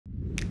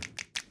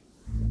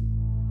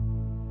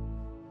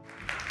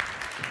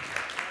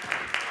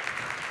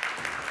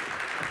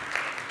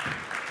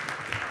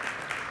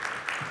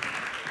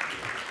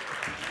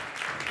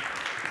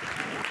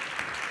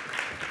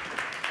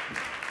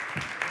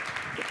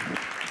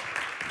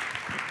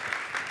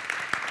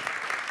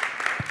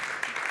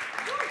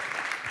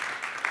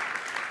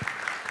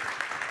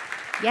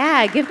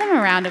Yeah, give them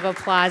a round of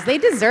applause. They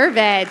deserve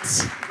it.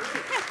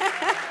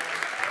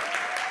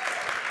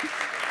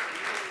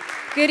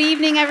 Good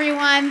evening,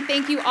 everyone.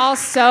 Thank you all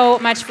so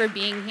much for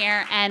being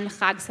here, and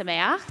Chag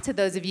Sameach to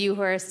those of you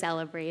who are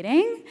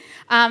celebrating.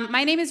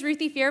 My name is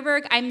Ruthie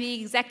Fierberg. I'm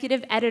the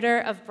executive editor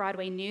of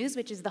Broadway News,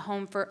 which is the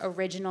home for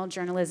original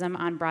journalism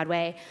on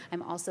Broadway.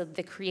 I'm also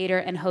the creator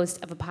and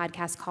host of a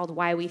podcast called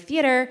Why We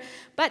Theater.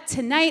 But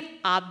tonight,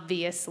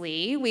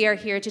 obviously, we are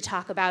here to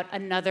talk about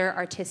another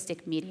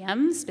artistic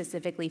medium,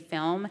 specifically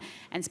film,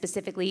 and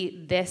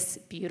specifically this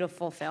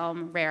beautiful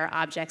film, Rare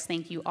Objects.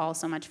 Thank you all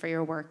so much for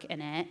your work in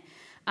it.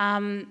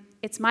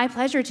 It's my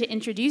pleasure to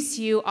introduce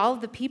to you all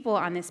of the people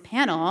on this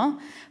panel.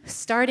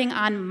 Starting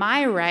on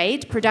my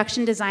right,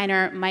 production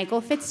designer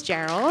Michael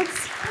Fitzgerald,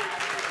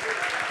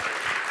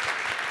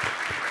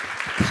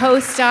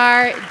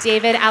 co-star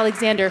David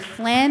Alexander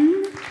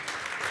Flinn,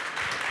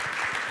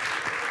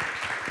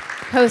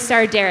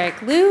 co-star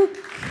Derek Luke,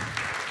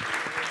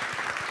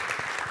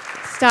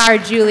 star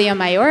Julia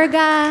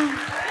Mayorga,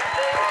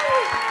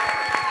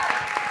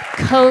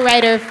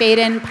 co-writer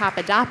Phaedon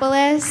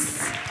Papadopoulos,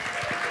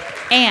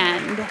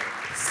 and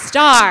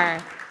star,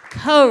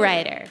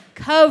 co-writer,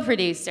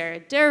 co-producer,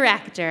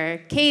 director,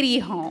 Katie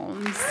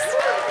Holmes.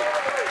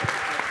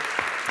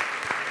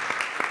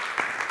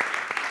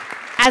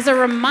 As a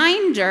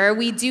reminder,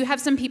 we do have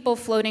some people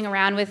floating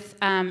around with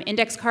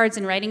index cards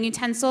and writing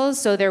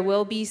utensils, so there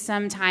will be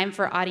some time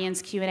for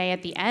audience Q&A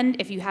at the end.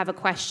 If you have a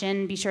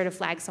question, be sure to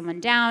flag someone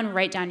down,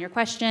 write down your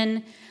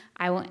question.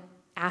 I will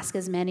ask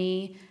as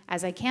many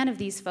as I can of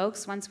these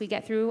folks once we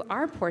get through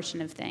our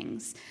portion of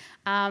things.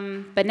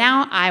 But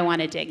now I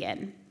want to dig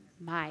in.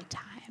 My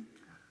time.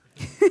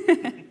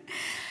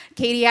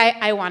 Katie,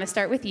 I want to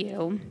start with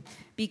you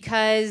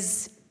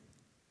because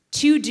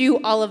to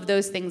do all of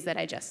those things that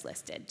I just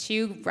listed,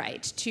 to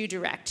write, to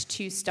direct,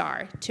 to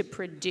star, to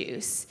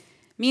produce,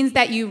 means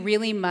that you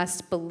really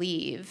must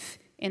believe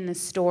in the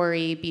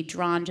story, be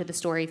drawn to the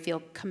story,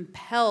 feel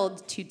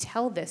compelled to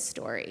tell this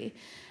story.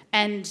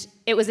 And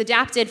it was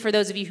adapted, for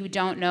those of you who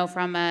don't know,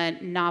 from a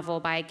novel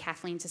by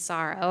Kathleen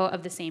Tessaro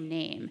of the same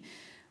name.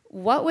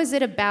 What was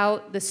it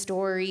about the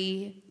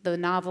story, the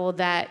novel,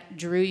 that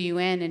drew you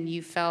in and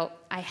you felt,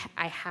 I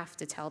have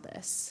to tell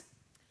this?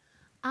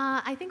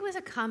 I think it was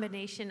a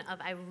combination of,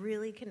 I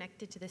really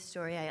connected to this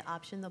story. I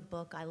optioned the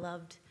book. I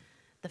loved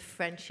the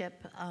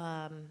friendship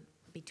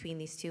between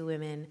these two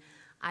women.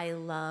 I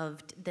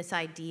loved this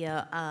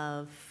idea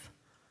of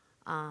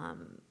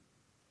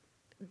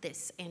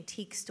this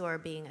antique store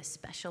being a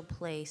special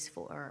place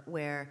for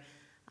where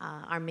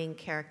our main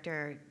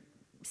character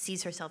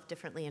sees herself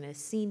differently and is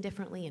seen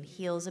differently and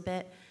heals a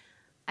bit.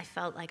 I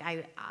felt like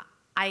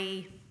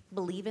I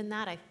believe in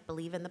that. I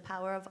believe in the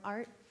power of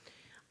art.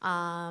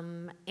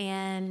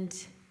 And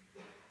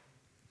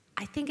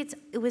I think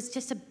it was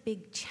just a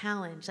big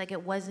challenge. Like,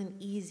 it wasn't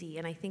easy.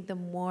 And I think the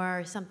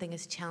more something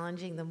is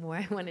challenging, the more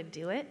I want to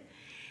do it.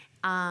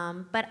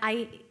 But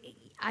I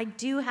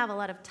do have a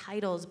lot of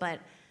titles, but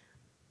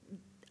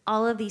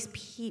all of these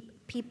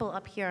people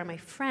up here are my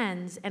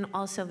friends and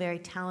also very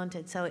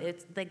talented. So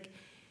it's like,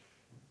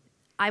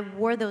 I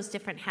wore those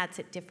different hats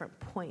at different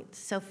points.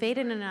 So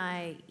Phaedon and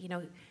I,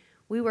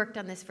 we worked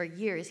on this for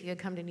years. He would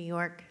come to New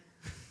York.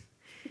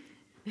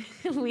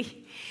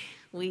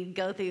 We'd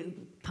go through,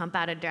 pump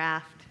out a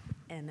draft,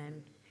 and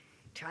then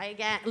try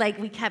again. Like,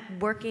 we kept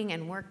working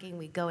and working.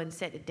 We'd go and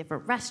sit at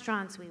different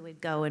restaurants. We would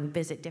go and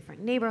visit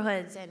different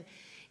neighborhoods. And,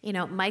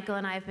 Michael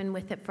and I have been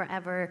with it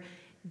forever.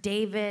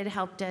 David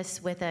helped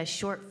us with a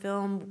short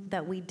film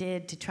that we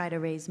did to try to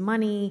raise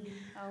money.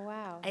 Oh,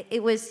 wow.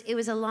 It was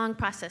a long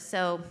process.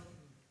 So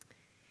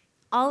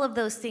all of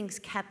those things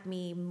kept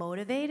me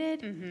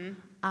motivated,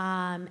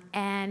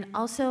 and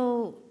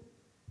also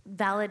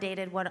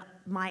validated what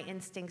my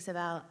instincts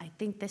about, I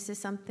think this is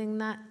something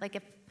that,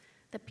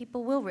 that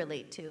people will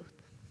relate to.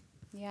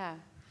 Yeah.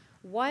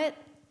 What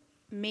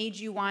made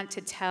you want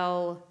to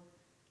tell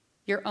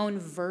your own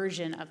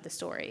version of the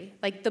story?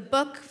 Like, the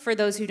book, for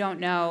those who don't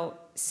know,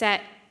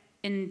 set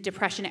in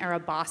Depression-era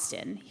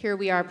Boston. Here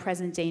we are,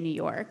 present-day New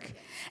York.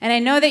 And I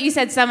know that you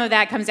said some of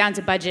that comes down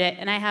to budget,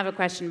 and I have a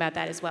question about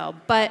that as well.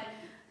 But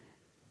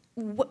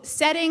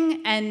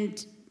setting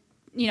and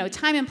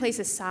time and place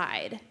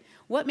aside,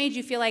 what made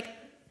you feel like,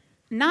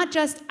 not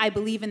just I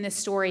believe in this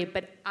story,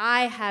 but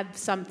I have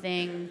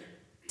something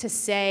to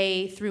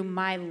say through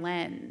my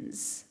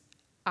lens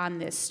on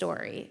this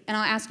story? And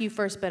I'll ask you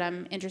first, but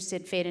I'm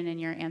interested, Phaedon, in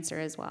your answer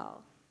as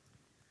well.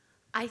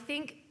 I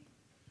think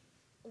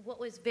what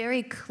was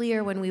very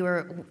clear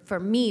for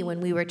me, when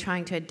we were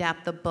trying to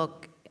adapt the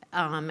book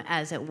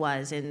as it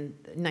was in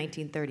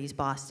 1930s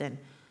Boston,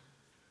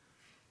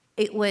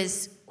 it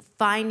was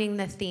finding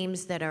the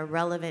themes that are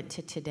relevant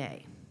to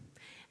today.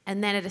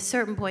 And then at a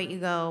certain point you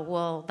go,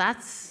 well,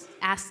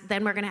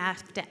 then we're going to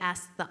have to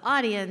ask the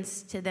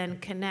audience to then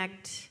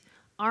connect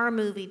our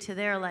movie to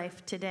their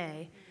life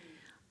today.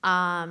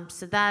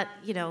 So that,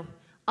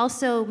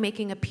 also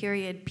making a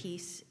period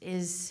piece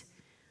is,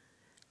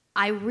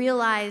 I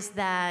realize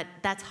that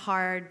that's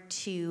hard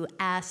to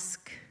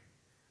ask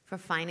for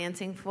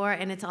financing for,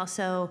 and it's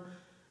also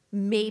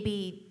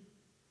maybe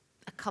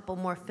a couple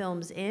more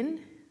films in,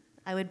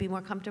 I would be more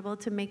comfortable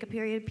to make a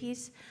period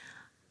piece.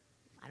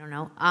 I don't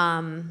know.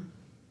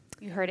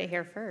 You heard it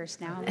here first.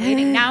 Now I'm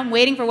waiting. Now I'm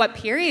waiting for what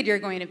period you're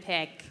going to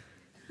pick.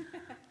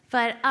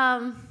 But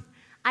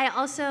I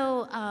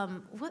also,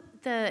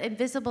 the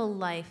Invisible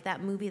Life,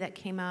 that movie that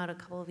came out a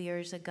couple of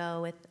years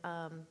ago with,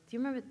 do you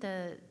remember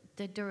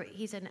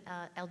he's an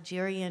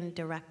Algerian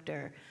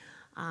director.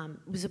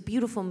 It was a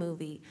beautiful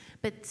movie,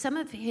 but some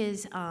of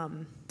his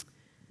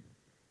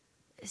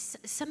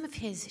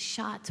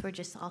shots were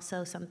just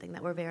also something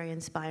that were very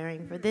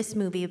inspiring for this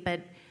movie,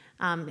 but,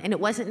 and it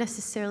wasn't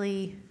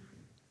necessarily,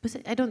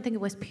 I don't think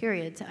it was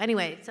period. So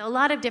anyway, so a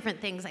lot of different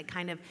things, like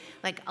kind of,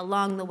 like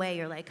along the way,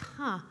 you're like,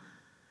 huh,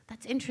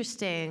 that's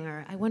interesting,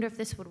 or I wonder if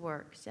this would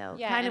work. So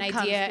yeah, kind of an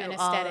comes idea, through an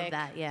all aesthetic. of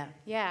that, yeah.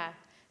 Yeah.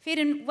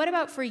 Phaedon, what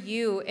about for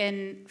you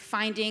in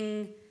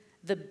finding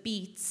the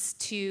beats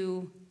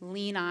to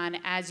lean on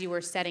as you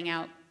were setting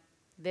out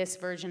this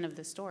version of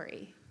the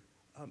story?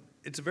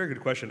 It's a very good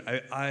question.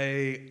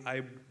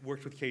 I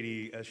worked with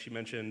Katie, as she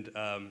mentioned,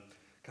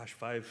 gosh,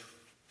 five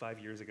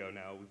years ago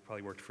now. We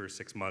probably worked for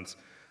 6 months.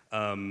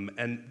 And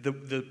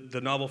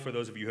the novel, for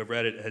those of you who have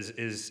read it,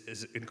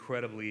 is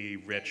incredibly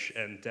rich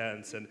and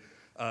dense. And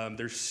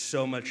there's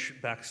so much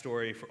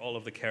backstory for all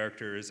of the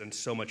characters and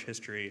so much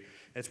history.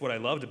 It's what I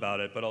loved about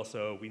it, but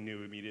also we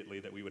knew immediately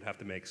that we would have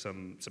to make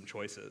some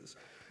choices.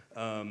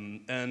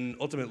 And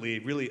ultimately,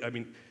 really, I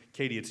mean,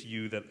 Katie, it's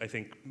you that I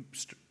think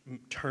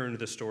turned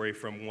the story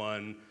from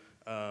one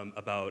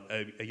about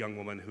a young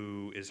woman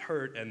who is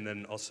hurt and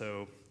then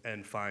also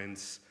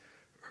finds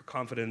her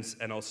confidence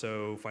and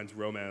also finds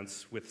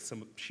romance with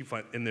some.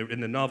 In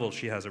the novel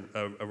she has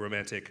a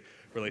romantic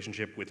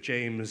relationship with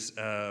James.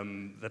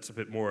 That's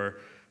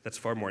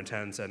far more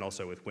intense, and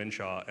also with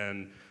Winshaw.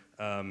 And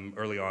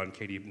early on,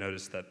 Katie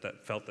noticed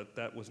felt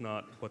that was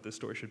not what this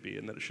story should be,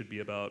 and that it should be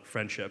about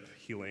friendship,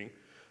 healing.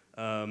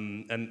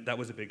 And that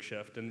was a big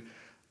shift. And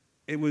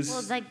it was...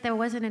 Well, like, there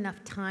wasn't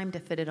enough time to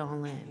fit it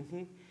all in.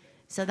 Mm-hmm.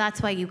 So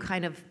that's why you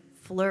kind of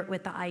flirt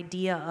with the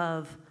idea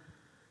of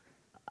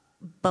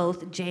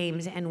both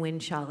James and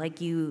Winshaw. Like,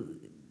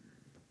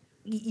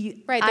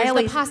 right, there's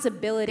the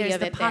possibility of it there.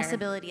 There's the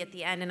possibility at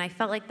the end, and I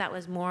felt like that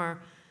was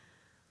more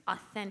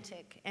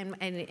authentic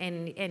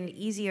and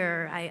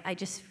easier. I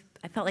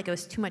felt like it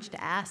was too much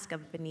to ask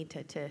of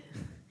Benita to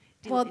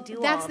do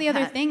that's all the other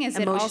that thing, is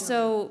it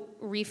also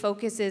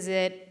refocuses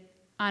it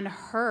on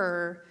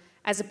her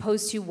as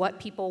opposed to what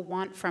people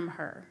want from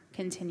her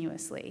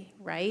continuously,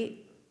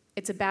 right?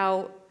 It's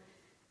about,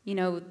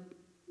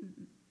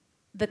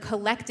 the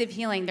collective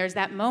healing. There's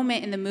that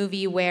moment in the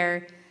movie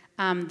where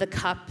the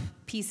cup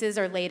pieces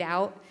are laid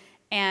out,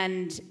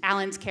 and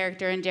Alan's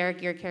character and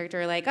Derek, your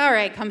character, are like, all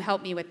right, come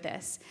help me with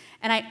this.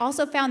 And I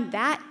also found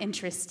that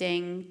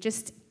interesting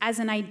just as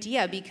an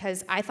idea,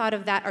 because I thought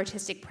of that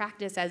artistic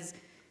practice as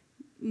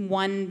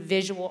one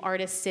visual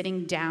artist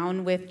sitting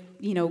down with,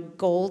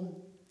 gold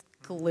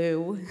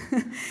glue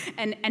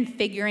and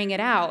figuring it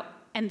out.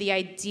 And the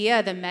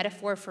idea, the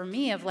metaphor for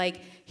me of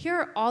like, here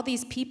are all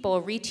these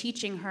people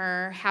reteaching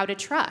her how to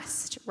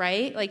trust,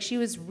 right? Like, she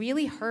was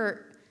really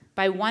hurt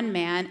by one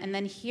man, and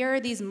then here are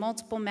these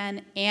multiple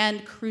men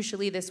and,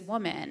 crucially, this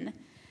woman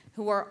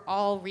who are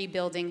all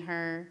rebuilding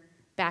her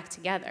back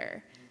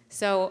together.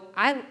 So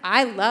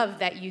I love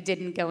that you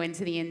didn't go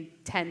into the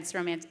intense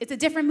romance. It's a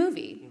different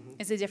movie. Mm-hmm.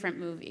 It's a different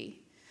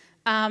movie.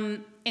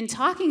 In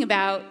talking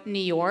about New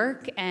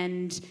York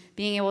and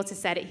being able to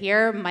set it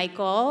here,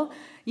 Michael,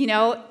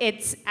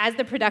 it's, as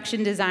the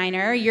production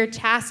designer, you're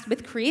tasked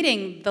with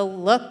creating the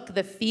look,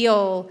 the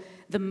feel,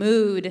 the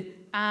mood.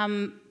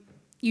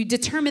 You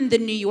determine the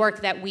New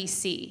York that we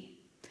see.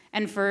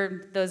 And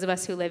for those of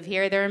us who live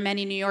here, there are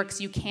many New Yorks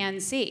you can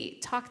see.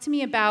 Talk to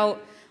me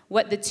about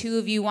what the two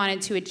of you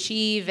wanted to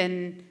achieve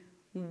and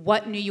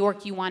what New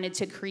York you wanted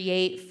to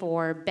create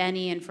for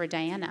Benny and for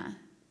Diana.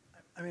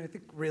 I mean, I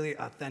think really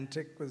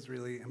authentic was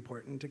really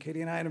important to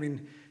Katie and I. And I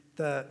mean,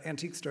 the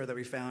antique store that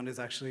we found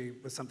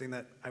was something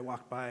that I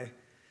walked by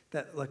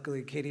that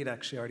luckily Katie had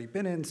actually already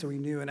been in, so we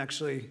knew, and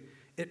actually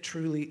it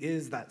truly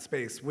is that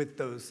space with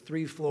those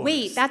 3 floors.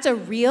 Wait, that's a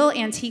real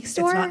antique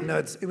store?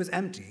 It was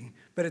empty,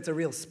 but it's a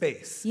real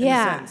space.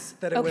 Yeah. In the sense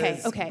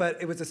that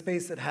but it was a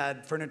space that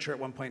had furniture at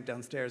one point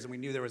downstairs, and we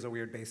knew there was a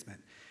weird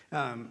basement.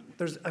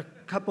 There's a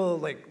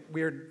couple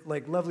weird,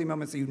 lovely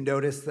moments that you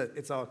notice that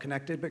it's all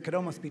connected, but could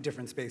almost be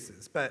different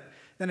spaces. But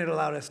then it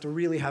allowed us to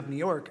really have New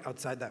York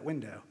outside that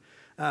window.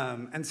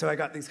 And so I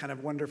got these kind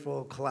of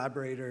wonderful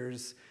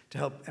collaborators to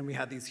help, and we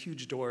had these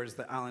huge doors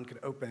that Alan could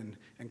open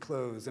and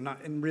close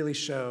and really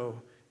show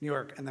New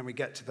York. And then we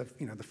get to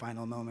the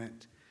final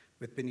moment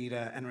with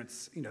Benita, and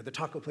it's the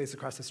taco place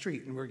across the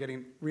street, and we're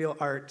getting real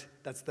art.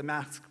 That's the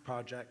Mask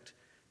project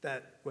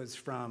that was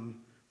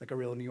from a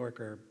real New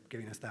Yorker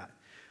giving us that.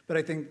 But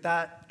I think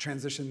that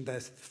transitioned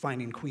this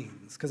finding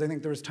Queens, because I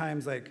think there was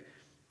times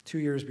 2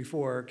 years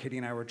before, Katie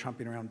and I were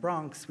tromping around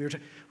Bronx. We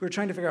were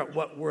trying to figure out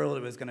what world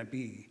it was going to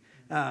be.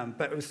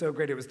 But it was so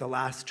great. It was the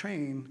last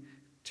train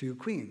to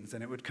Queens,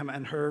 and it would come,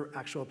 and her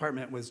actual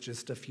apartment was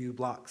just a few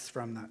blocks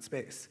from that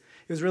space.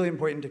 It was really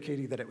important to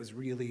Katie that it was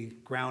really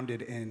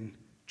grounded in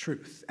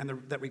truth,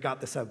 and that we got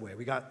the subway.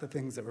 We got the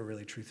things that were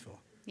really truthful.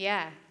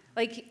 Yeah,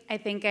 like I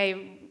think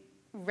I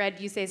read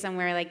you say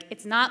somewhere, like,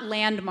 it's not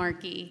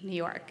landmarky New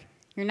York.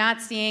 You're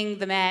not seeing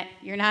the Met,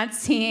 you're not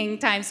seeing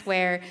Times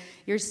Square,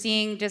 you're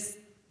seeing just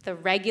the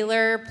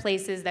regular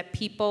places that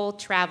people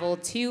travel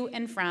to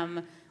and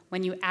from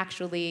when you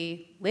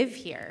actually live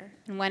here,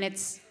 and when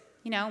it's,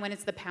 when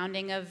it's the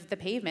pounding of the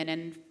pavement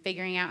and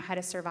figuring out how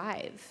to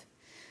survive.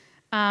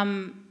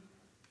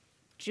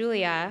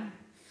 Julia,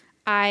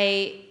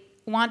 I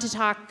want to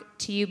talk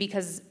to you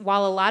because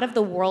while a lot of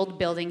the world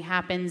building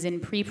happens in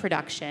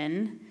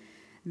pre-production,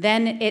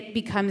 then it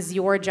becomes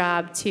your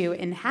job to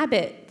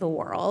inhabit the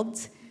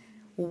world.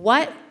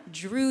 What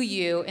drew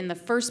you in the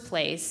first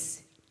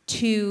place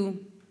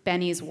to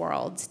Benny's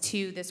world,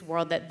 to this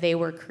world that they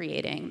were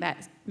creating,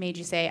 that made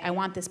you say, I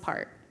want this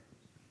part?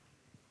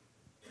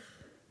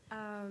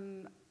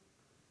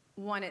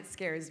 One, it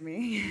scares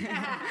me.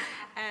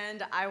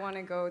 And I want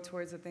to go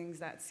towards the things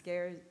that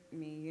scare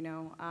me,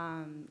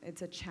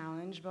 It's a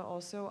challenge, but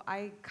also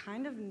I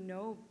kind of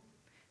know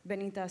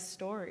Benita's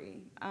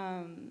story.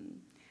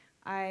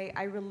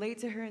 I relate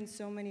to her in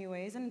so many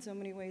ways, and in so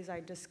many ways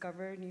I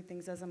discover new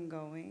things as I'm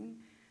going.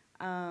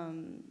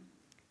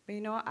 But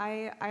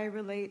I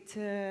relate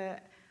to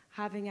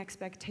having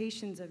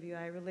expectations of you.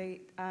 I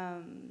relate,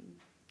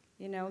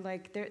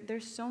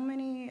 there's so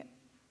many,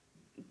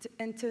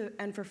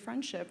 and for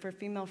friendship, for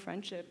female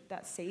friendship,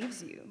 that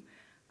saves you.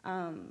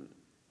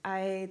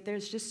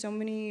 There's just so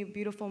many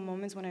beautiful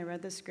moments when I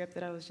read the script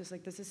that I was just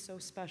like, this is so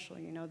special,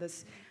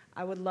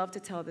 I would love to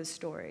tell this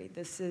story.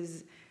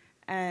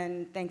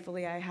 And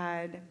thankfully I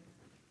had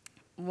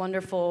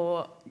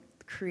wonderful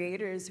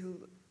creators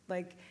who,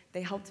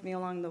 they helped me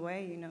along the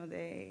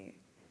way,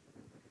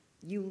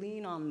 you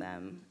lean on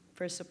them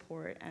for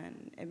support,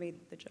 and it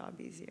made the job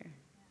easier.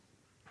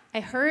 I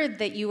heard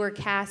that you were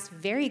cast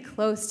very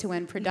close to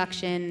when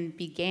production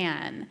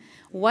began.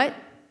 What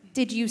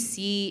did you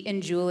see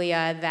in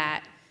Julia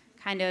that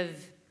kind of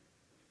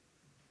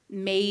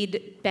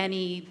made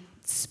Benny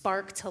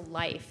spark to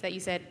life, that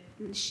you said,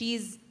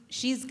 she's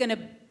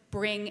gonna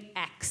bring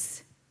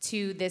X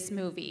to this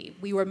movie?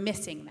 We were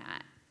missing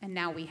that, and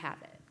now we have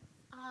it.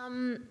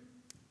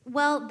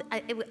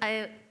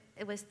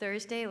 It was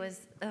Thursday. It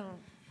was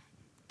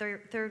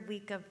third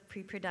week of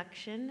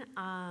pre-production,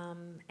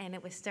 and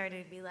it was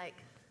starting to be like,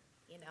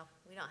 we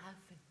don't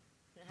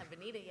have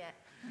Benita yet.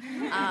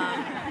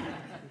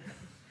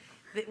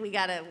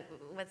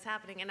 What's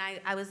happening? And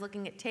I was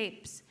looking at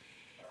tapes,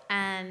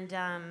 and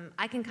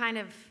I can kind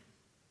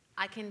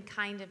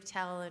of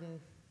tell in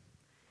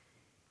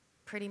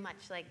pretty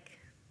much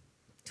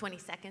 20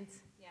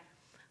 seconds.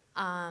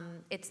 Yeah.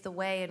 It's the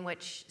way in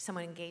which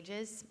someone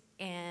engages,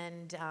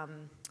 and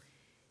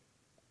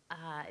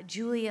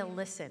Julia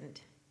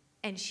listened,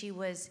 and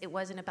it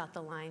wasn't about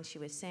the lines she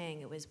was saying,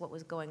 it was what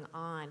was going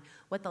on,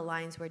 what the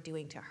lines were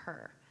doing to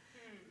her.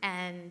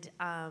 And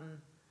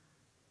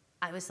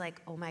I was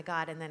like, oh my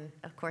God, and then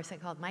of course I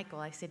called Michael.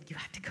 I said, you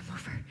have to come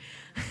over.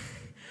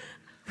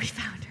 We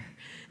found her.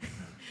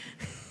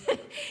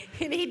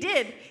 And he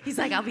did. He's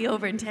like, I'll be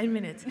over in 10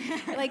 minutes.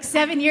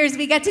 7 years,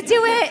 we get to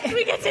do it.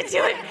 We get to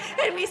do it.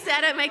 And we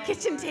sat at my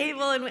kitchen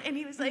table, and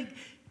he was like,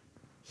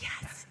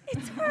 yes,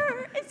 it's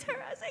her, it's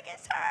her. I was like,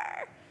 it's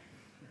her.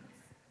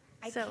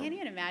 I can't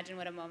even imagine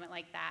what a moment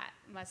like that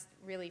must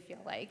really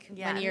feel like.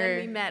 Yeah, when and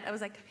then we met. I was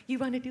like, you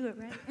want to do it,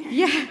 right?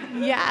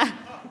 Yeah.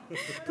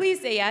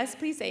 Please say yes,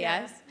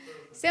 yes.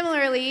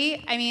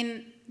 Similarly,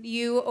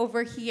 you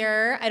over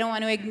here, I don't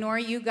want to ignore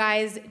you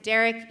guys.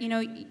 Derek,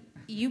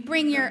 you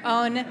bring your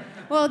own,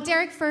 well,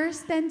 Derek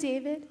first, then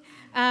David.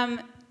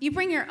 You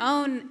bring your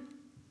own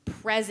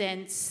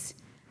presence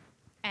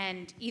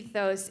and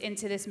ethos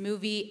into this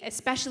movie,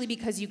 especially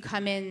because you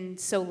come in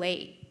so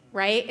late,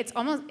 right?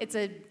 It's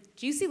a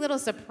juicy little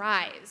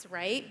surprise,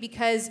 right?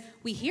 Because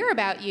we hear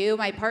about you,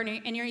 my partner,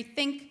 and you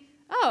think,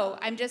 oh,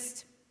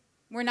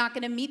 we're not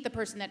gonna meet the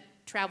person that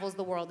travels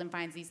the world and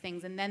finds these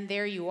things, and then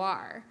there you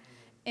are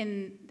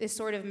in this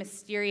sort of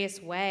mysterious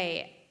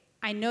way.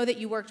 I know that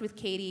you worked with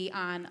Katie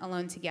on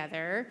Alone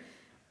Together.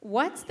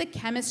 What's the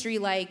chemistry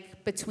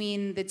like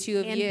between the two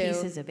of you? And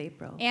Pieces of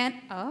April.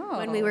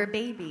 When we were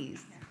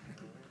babies.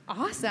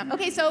 Awesome.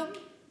 Okay, so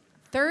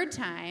third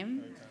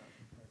time.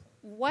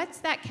 What's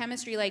that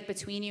chemistry like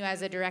between you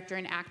as a director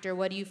and actor?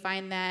 What do you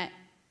find that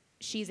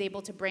she's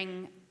able to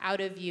bring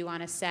out of you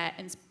on a set,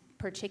 and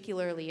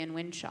particularly in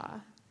Winshaw?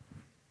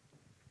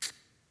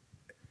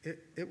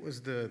 It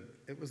was the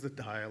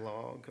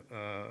dialogue.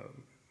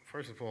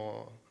 First of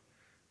all,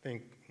 I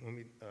think when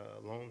we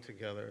Alone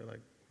Together,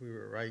 we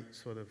were right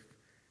sort of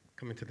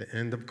coming to the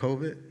end of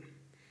COVID,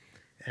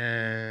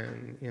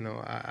 and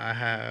I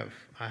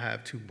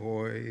have two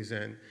boys,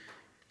 and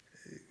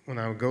when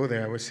I would go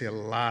there, I would see a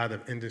lot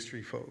of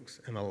industry folks,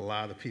 and a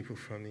lot of people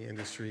from the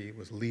industry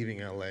was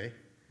leaving LA,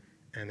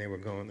 and they were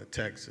going to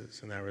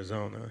Texas and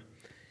Arizona.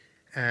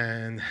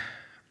 And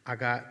I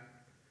got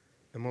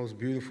the most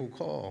beautiful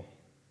call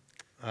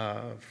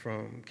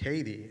from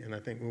Katie. And I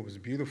think what was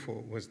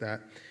beautiful was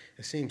that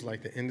it seems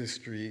like the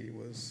industry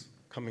was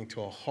coming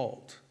to a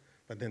halt,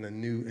 but then a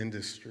new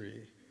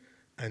industry,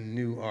 a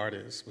new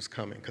artist was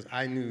coming. Because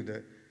I knew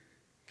that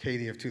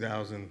Katie of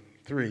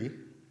 2003,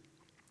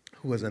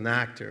 who was an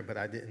actor, but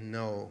I didn't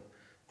know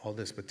all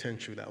this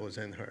potential that was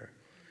in her.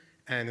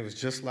 And it was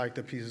just like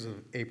the pieces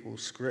of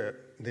April's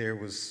script. There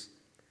was,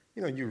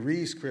 you know, you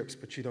read scripts,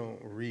 but you don't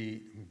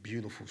read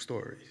beautiful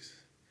stories.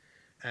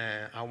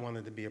 And I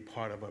wanted to be a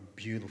part of a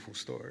beautiful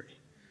story.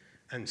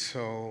 And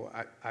so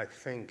I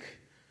think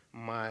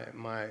my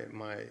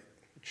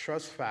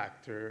trust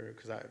factor,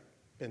 because I've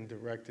been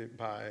directed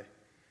by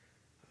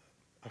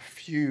a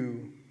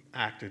few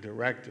actor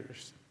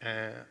directors,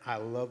 and I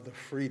love the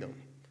freedom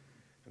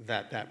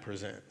that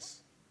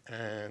presents.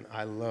 And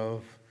I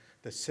love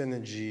the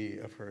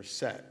synergy of her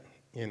set,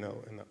 you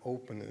know, and the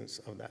openness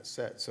of that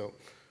set. So,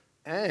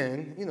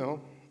 and, you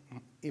know,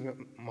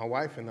 even my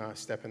wife and I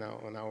stepping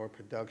out on our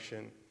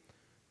production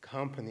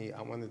company,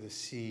 I wanted to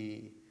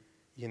see,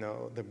 you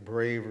know, the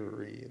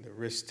bravery, the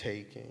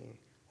risk-taking,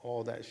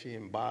 all that she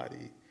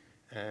embodied.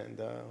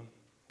 And,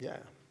 yeah,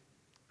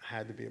 I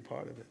had to be a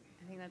part of it.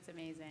 I think that's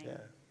amazing. Yeah.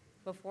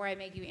 Before I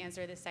make you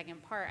answer the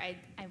second part,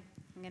 I'm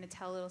going to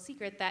tell a little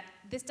secret that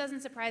this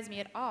doesn't surprise me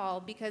at all,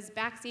 because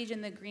backstage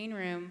in the green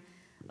room,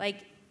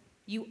 like,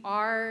 you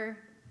are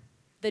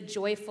the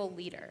joyful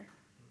leader,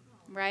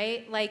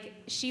 right? Like,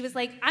 she was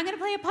like, I'm going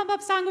to play a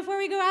pump-up song before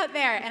we go out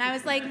there. And I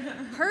was like,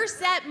 her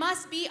set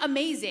must be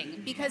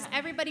amazing, because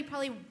everybody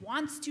probably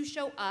wants to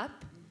show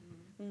up,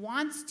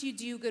 wants to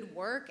do good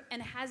work,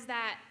 and has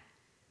that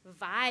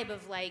vibe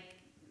of, like,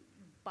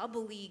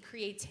 bubbly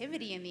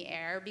creativity in the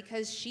air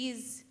because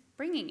she's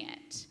bringing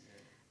it.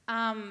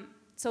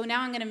 So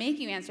now I'm going to make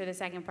you answer the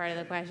second part of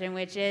the question,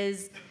 which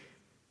is,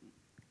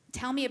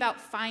 tell me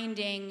about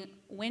finding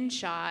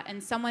Winshaw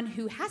and someone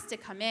who has to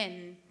come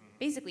in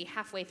basically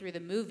halfway through the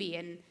movie,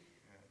 and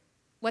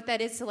what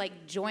that is to,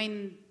 like,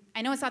 join.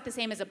 I know it's not the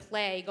same as a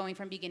play going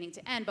from beginning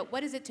to end, but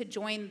what is it to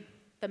join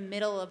the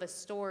middle of a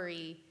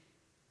story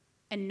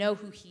and know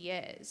who he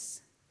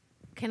is?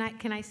 Can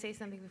I say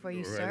something before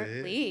you start?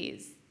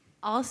 Please.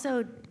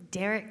 Also,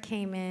 Derek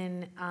came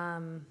in,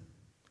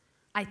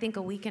 I think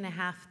a week and a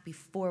half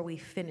before we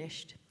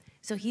finished.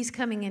 So he's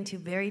coming into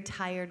very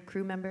tired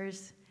crew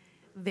members,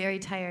 very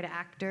tired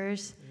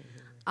actors.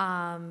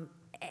 And,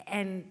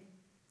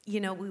 you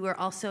know, we were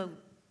also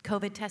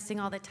COVID testing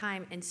all the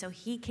time. And so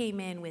he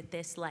came in with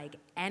this, like,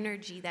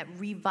 energy that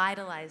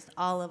revitalized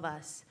all of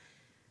us.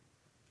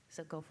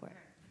 So go for it.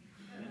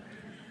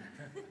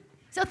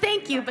 So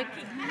thank you. But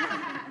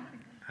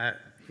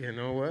You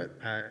know what?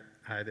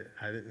 I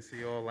didn't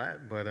see all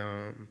that, but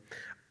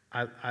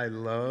I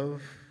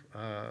love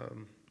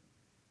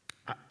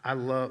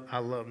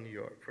New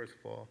York. First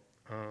of all,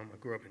 I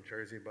grew up in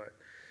Jersey, but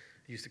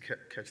I used to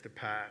catch the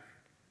path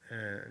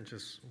and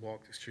just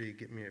walk the street,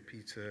 get me a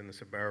pizza and a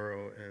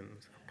Sbarro and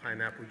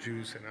pineapple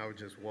juice, and I would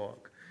just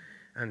walk.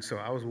 And so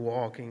I was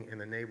walking in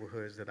the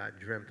neighborhoods that I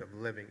dreamt of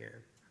living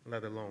in,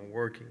 let alone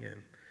working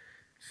in.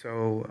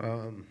 So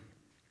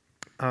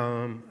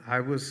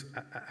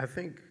I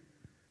think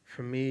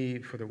for me,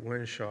 for the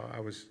Winshaw, I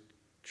was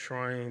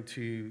trying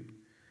to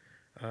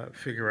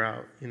figure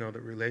out, you know, the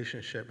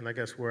relationship. And I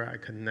guess where I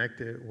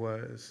connected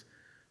was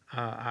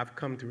I've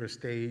come through a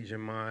stage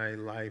in my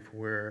life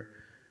where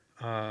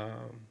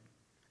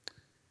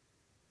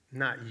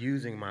not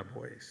using my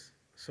voice.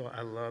 So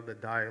I love the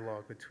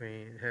dialogue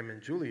between him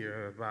and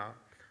Julia about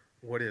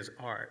what is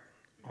art.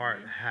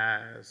 Art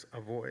has a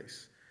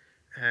voice.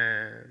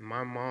 And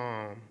my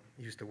mom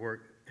used to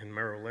work in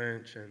Merrill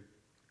Lynch, and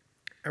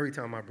every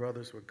time my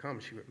brothers would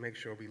come, she would make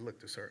sure we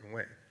looked a certain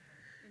way.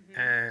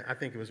 And I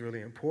think it was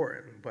really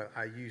important, but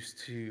I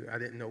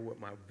didn't know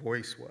what my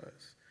voice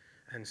was.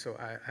 And so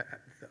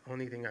the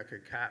only thing I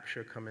could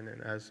capture coming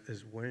in as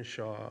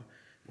Winshaw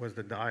was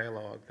the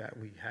dialogue that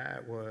we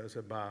had was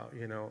about,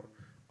 you know,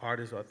 art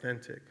is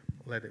authentic,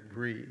 let it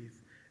breathe.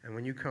 And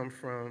when you come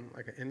from,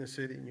 like, an inner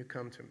city and you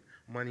come to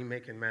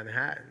money-making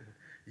Manhattan,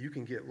 you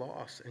can get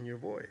lost in your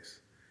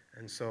voice.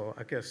 And so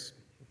I guess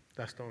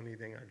that's the only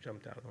thing I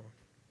jumped out on.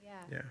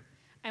 Yeah.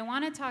 I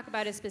want to talk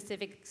about a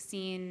specific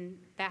scene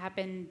that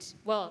happened.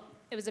 Well,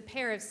 it was a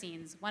pair of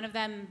scenes. One of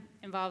them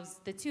involves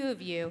the two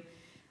of you.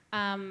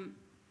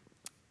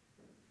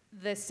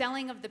 The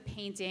selling of the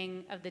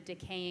painting of the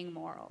decaying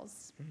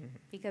morals,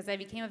 because I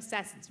became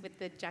obsessed with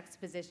the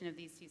juxtaposition of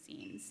these two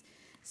scenes.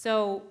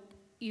 So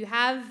you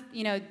have,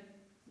 you know,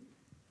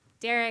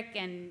 Derek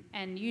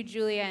and you,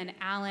 Julia, and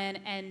Alan,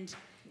 and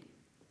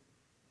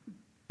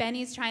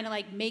Benny's trying to,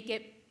 like, make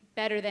it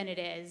better than it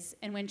is,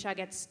 and Winshaw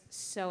gets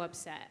so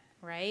upset,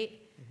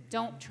 right?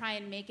 Don't try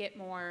and make it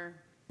more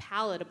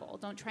palatable.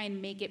 Don't try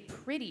and make it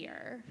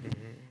prettier.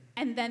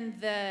 And then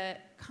the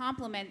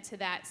complement to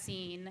that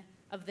scene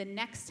of the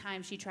next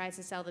time she tries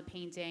to sell the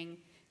painting,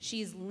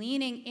 she's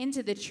leaning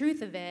into the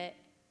truth of it,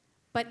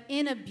 but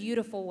in a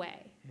beautiful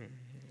way.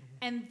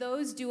 And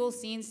those dual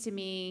scenes, to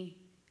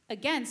me,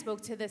 again,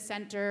 spoke to the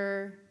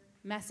center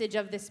message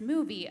of this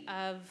movie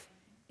of,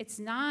 it's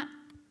not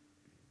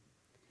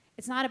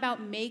it's not about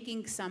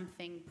making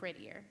something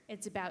prettier.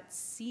 It's about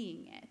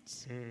seeing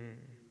it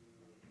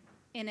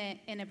in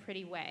a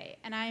pretty way.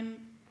 And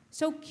I'm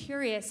so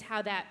curious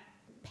how that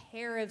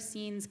pair of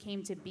scenes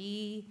came to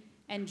be,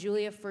 and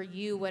Julia, for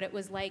you, what it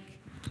was like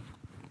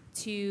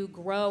to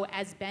grow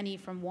as Benny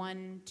from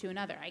one to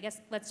another. I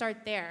guess let's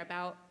start there,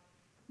 about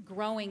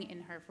growing in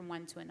her from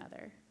one to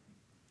another.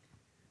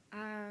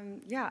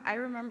 Yeah, I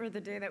remember the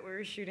day that we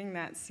were shooting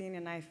that scene,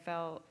 and I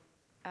felt,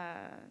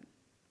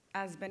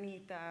 as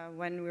Benita,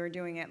 when we were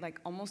doing it, like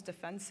almost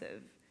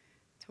offensive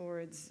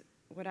towards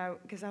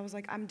because I was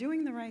like, I'm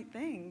doing the right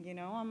thing, you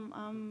know,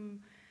 I'm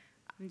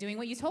doing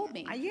what you told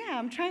me. Yeah,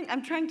 I'm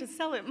trying to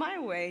sell it my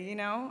way, you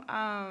know,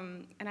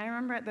 and I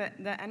remember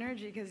the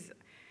energy, because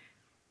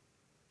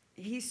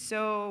he's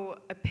so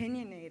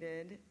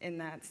opinionated in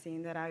that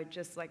scene that I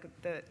just, like,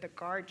 the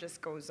guard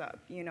just goes up,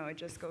 you know, it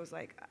just goes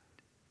like,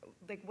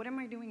 what am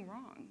I doing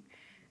wrong?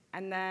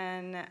 And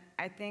then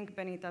I think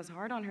Benita's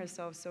hard on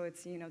herself, so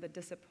it's, you know, the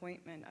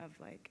disappointment of,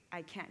 like,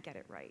 I can't get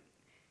it right,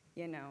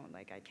 you know,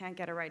 like, I can't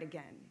get it right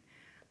again.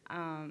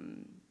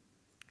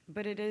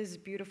 But it is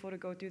beautiful to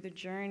go through the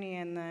journey,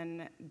 and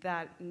then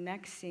that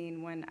next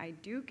scene, when I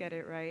do get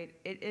it right,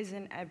 it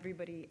isn't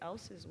everybody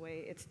else's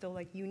way. It's still,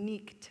 like,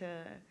 unique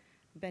to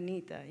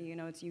Benita, you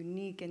know, it's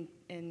unique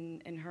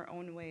in her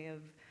own way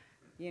of,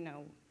 you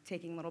know,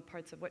 taking little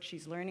parts of what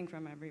she's learning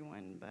from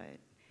everyone, but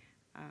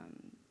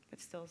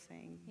still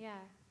saying. Yeah.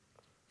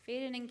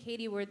 Phaedon and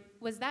Katie,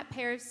 was that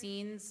pair of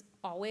scenes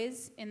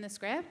always in the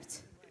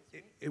script?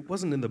 It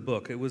wasn't in the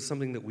book. It was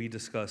something that we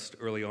discussed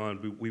early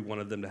on. We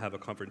wanted them to have a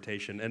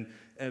confrontation.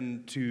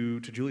 And to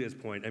Julia's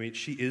point, I mean,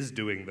 she is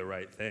doing the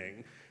right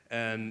thing.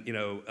 And, you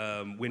know,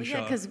 Winshaw...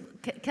 Yeah, because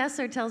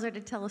Kessler tells her to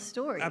tell a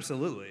story.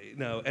 Absolutely.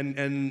 No,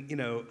 and you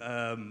know,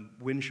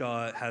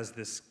 Winshaw has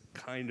this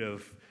kind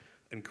of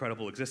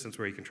incredible existence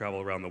where he can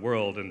travel around the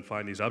world and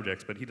find these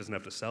objects, but he doesn't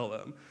have to sell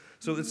them.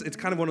 So it's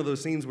kind of one of those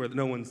scenes where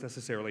no one's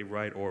necessarily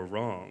right or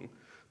wrong,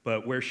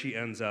 but where she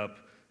ends up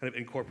kind of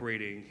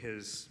incorporating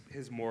his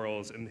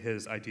morals and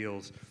his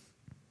ideals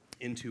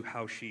into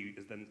how she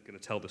is then going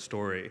to tell the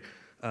story,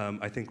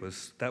 I think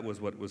that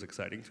was what was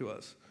exciting to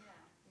us.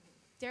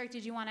 Derek,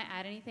 did you want to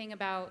add anything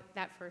about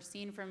that first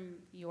scene from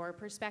your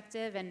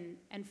perspective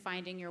and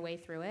finding your way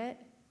through it?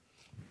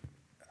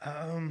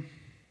 I don't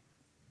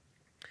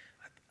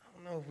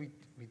know if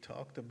we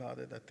talked about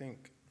it. I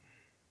think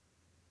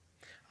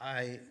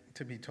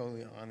to be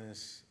totally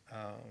honest,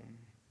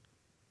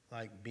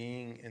 like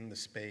being in the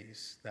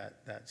space,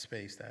 that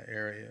space, that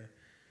area,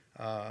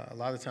 a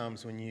lot of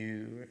times when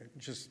you,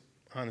 just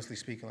honestly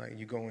speaking, like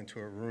you go into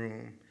a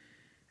room,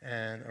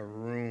 and a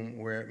room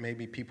where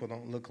maybe people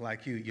don't look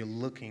like you, you're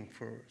looking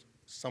for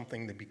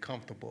something to be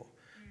comfortable,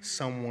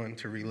 someone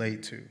to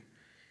relate to.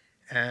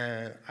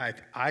 And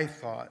I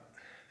thought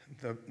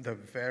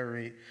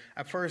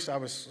at first I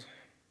was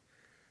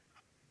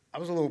a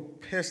little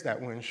pissed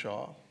at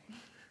Winshaw,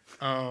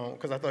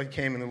 because I thought he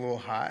came in a little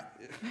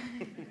hot.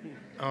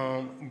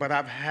 But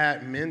I've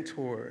had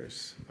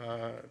mentors,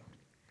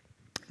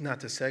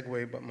 not to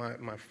segue, but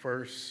my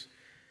first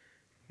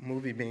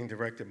movie being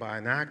directed by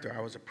an actor, I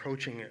was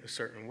approaching it a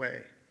certain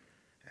way.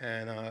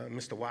 And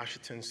Mr.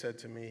 Washington said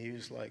to me, he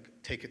was like,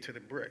 take it to the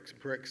bricks.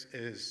 Bricks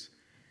is,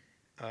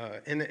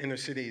 in the inner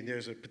city,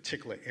 there's a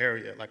particular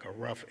area, like a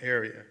rough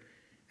area.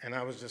 And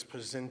I was just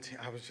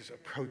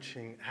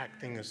approaching,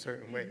 acting a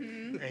certain way.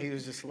 And he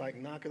was just like,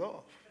 knock it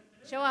off.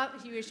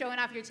 You were showing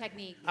off your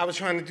technique. I was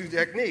trying to do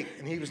technique,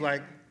 and he was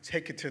like,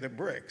 take it to the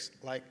bricks.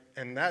 Like,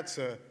 and that's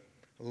a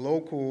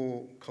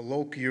local,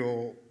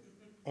 colloquial,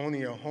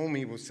 only a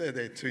homie will say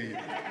that to you.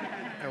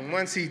 And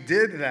once he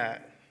did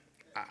that,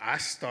 I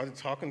started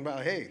talking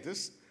about, hey,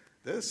 this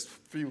is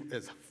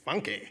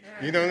funky.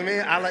 You know what I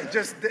mean? I like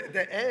just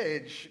the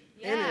edge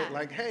in it,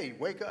 like, hey,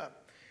 wake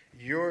up.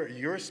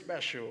 You're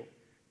special.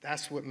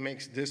 That's what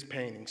makes this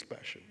painting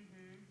special.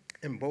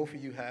 And both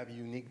of you have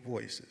unique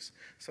voices.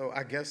 So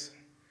I guess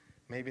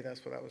maybe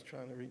that's what I was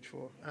trying to reach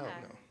for. I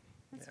don't know.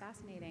 That's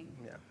fascinating.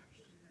 Yeah.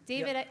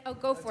 David,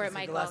 go for it,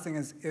 Michael. The last thing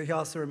is, he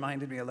also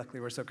reminded me, luckily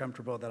we're so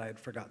comfortable, that I had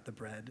forgot the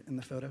bread in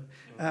the photo.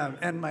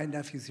 And my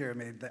nephews here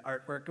made the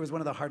artwork. It was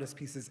one of the hardest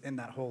pieces in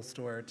that whole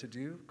store to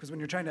do, because when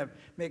you're trying to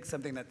make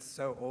something that's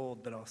so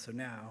old but also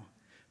now,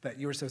 but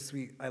you were so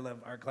sweet. I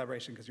love our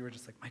collaboration, because you were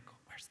just like, Michael,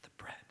 where's the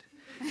bread?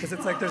 Because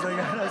it's like, there's like,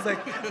 I was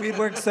like, we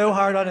worked so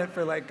hard on it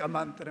for like a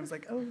month, and I was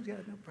like, oh yeah,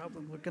 no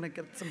problem, we're gonna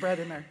get some bread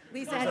in there.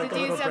 Lisa had to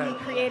do some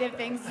creative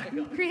things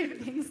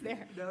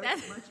there. No,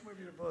 it's much more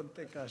beautiful, and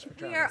thank gosh for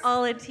Travis. We are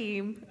all a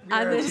team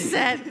on this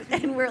set,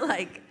 and we're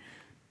like,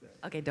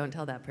 okay, don't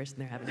tell that person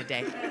they're having a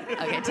day.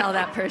 Okay, tell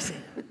that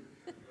person.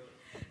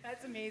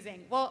 That's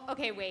amazing. Well,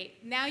 okay,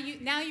 wait. Now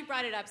you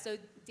brought it up. So,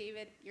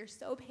 David, you're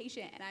so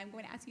patient, and I'm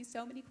going to ask you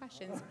so many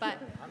questions. But,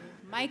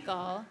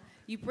 Michael,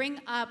 you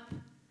bring up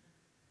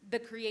the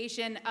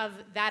creation of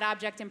that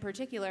object in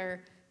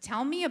particular.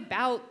 Tell me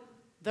about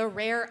the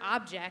rare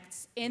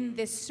objects in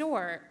this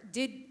store.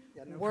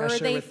 Were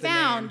they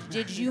found?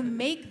 Did you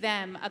make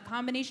them? A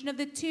combination of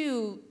the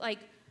two? Like,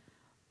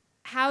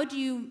 how do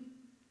you...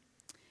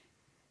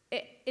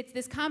 it's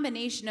this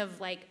combination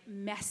of like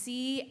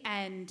messy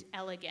and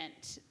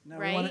elegant, No,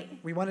 right?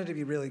 we wanted to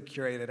be really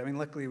curated. I mean,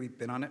 luckily we've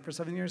been on it for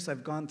 7 years, so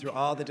I've gone through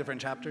all the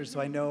different chapters,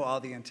 so I know all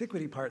the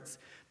antiquity parts,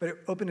 but it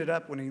opened it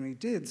up when we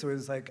did, so it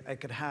was like I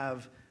could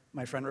have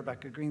my friend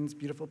Rebecca Green's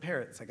beautiful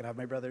parrots, I could have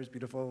my brother's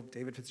beautiful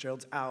David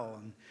Fitzgerald's owl,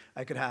 and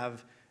I could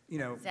have, you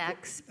know,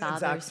 Zach's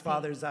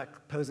father,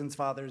 Zach Posen's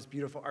father's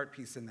beautiful art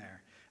piece in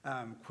there,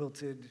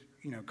 quilted,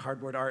 you know,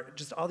 cardboard art,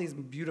 just all these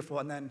beautiful,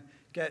 and then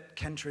get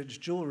Kentridge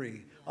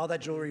jewelry. All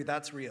that jewelry,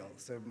 that's real.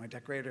 So my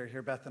decorator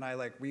here, Beth, and I,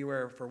 like, we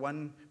were, for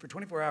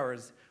 24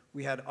 hours,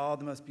 we had all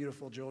the most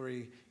beautiful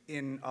jewelry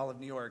in all of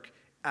New York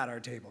at our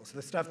table. So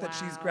the stuff that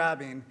she's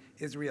grabbing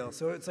is real.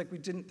 So it's like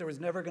there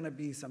was never gonna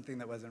be something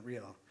that wasn't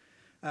real.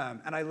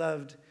 And I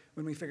loved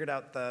when we figured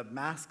out the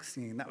mask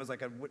scene. That was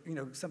like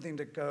something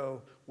to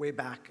go way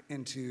back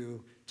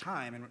into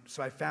time. And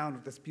so I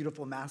found this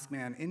beautiful mask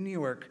man in New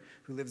York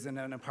who lives in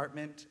an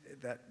apartment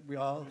that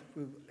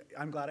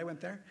I'm glad I went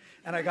there.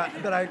 And I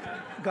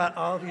got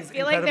all these. I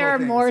feel like there are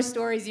things. more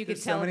stories you could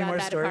There's tell so many about more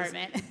that stories.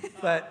 apartment.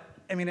 But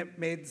I mean, it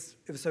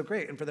was so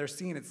great. And for their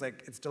scene, it's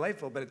like it's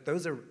delightful. But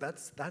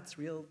that's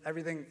real.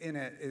 Everything in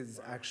it is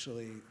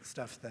actually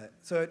stuff that.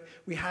 So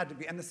we had to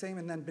be, and the same.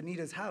 And then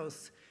Benita's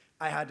house.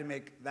 I had to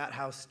make that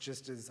house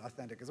just as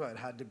authentic as well. It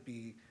had to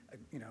be,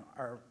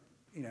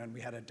 and we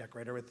had a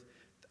decorator with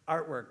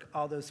artwork.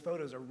 All those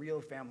photos are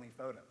real family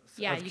photos.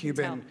 Yeah, of you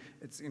Cuban. can tell.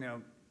 It's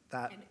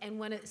that. And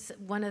one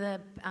of the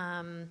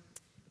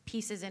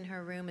pieces in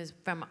her room is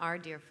from our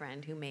dear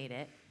friend who made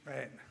it,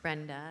 Right.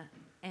 Brenda.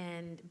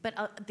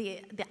 But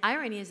the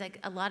irony is, like,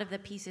 a lot of the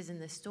pieces in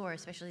the store,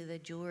 especially the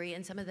jewelry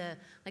and some of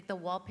the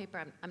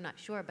wallpaper. I'm not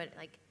sure, but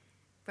like.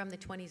 From the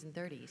 20s and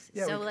 30s.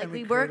 Yeah, so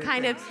we were created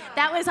kind that. of,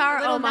 that was our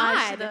Little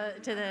homage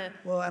nod. to the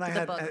Well,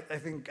 and book. I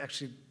think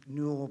actually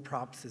Newell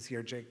Props is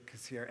here, Jake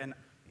is here, and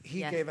he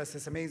Yes. gave us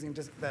this amazing,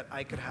 just that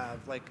I could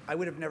have, like, I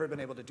would have never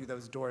been able to do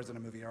those doors in a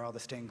movie or all the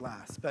stained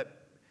glass,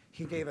 but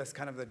he gave us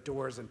kind of the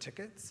doors and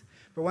tickets.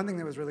 But one thing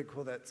that was really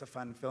cool that's a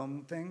fun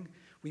film thing,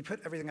 we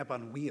put everything up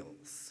on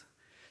wheels,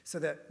 so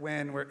that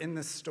when we're in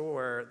the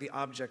store, the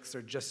objects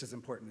are just as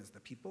important as the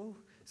people.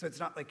 So it's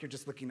not like you're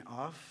just looking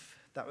off.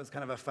 That was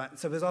kind of a fun,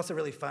 so it was also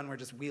really fun, we're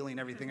just wheeling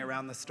everything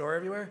around the store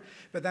everywhere.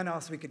 But then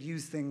also we could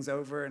use things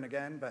over and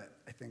again, but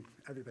I think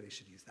everybody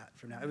should use that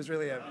from now. It was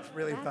really a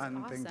really That's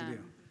fun thing to do.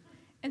 awesome.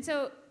 And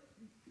so,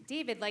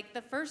 David, like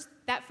that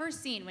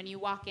first scene when you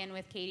walk in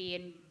with Katie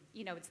and,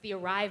 it's the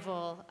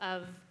arrival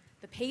of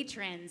the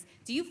patrons,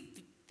 do you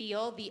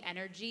feel the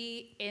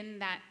energy in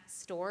that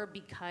store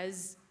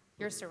because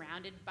you're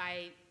surrounded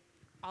by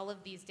all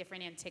of these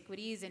different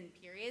antiquities and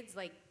periods?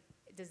 Like,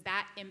 does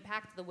that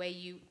impact the way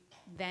you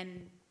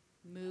then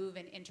move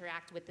and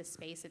interact with the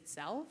space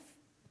itself?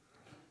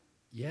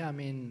 Yeah, I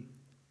mean,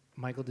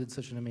 Michael did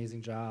such an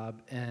amazing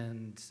job,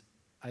 and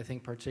I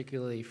think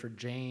particularly for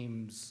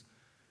James,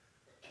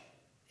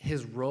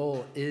 his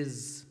role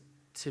is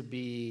to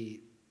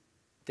be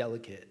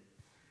delicate,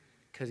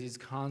 because he's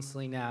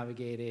constantly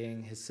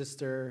navigating his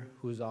sister,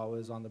 who's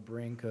always on the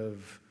brink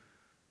of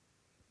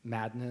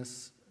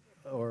madness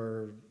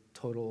or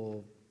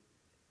total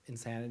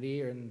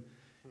insanity, and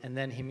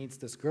then he meets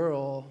this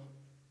girl,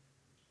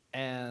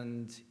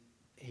 and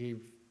he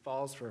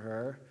falls for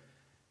her,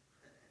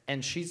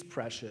 and she's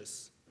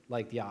precious,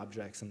 like the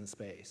objects in the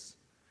space.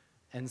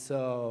 And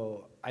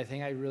so I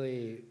think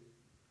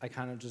I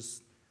kind of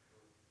just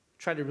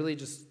try to really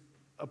just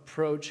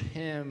approach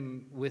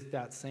him with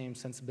that same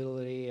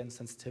sensibility and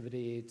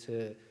sensitivity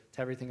to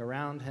everything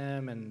around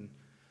him. And,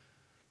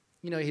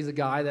 he's a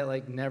guy that,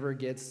 like, never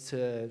gets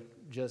to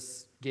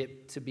just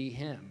get to be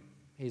him.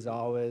 He's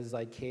always,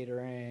 like,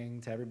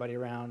 catering to everybody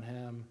around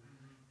him.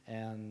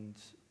 And,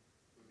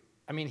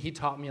 I mean, he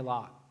taught me a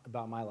lot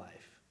about my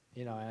life,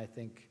 and I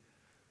think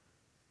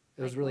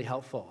it was really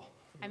helpful.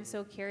 I'm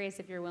so curious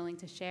if you're willing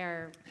to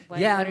share what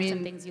Yeah, are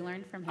some things you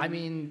learned from him. I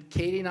mean,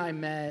 Katie and I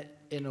met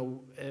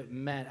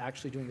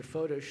actually doing a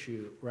photo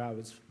shoot where I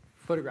was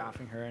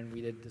photographing her, and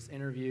we did this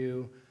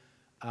interview.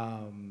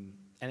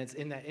 And it's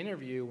in that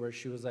interview where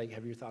she was like,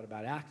 "Have you thought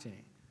about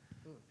acting?"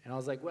 And I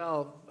was like,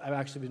 "Well, I've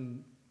actually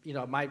been,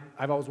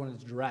 I've always wanted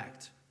to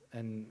direct,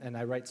 and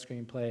I write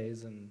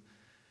screenplays,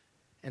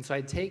 and so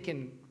I'd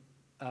taken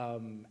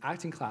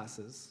acting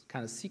classes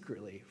kind of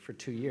secretly for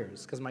 2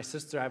 years, because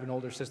I have an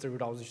older sister who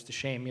would always used to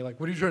shame me, like,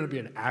 "What are you trying to be,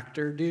 an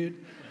actor,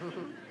 dude?"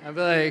 I'd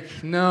be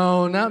like,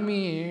 "No, not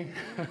me."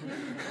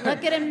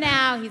 Look at him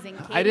now, he's in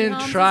Katie I didn't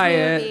Holmes' try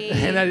movie. it,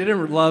 and I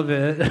didn't love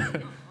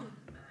it.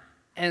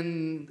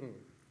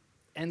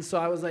 And so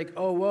I was like,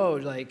 oh, whoa,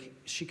 like,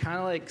 she kind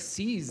of, like,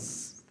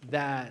 sees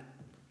that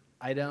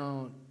I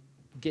don't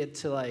get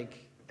to,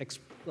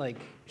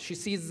 she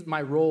sees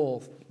my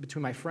role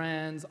between my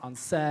friends, on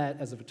set,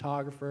 as a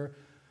photographer.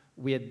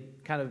 We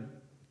had kind of,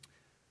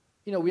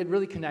 we had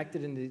really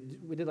connected, and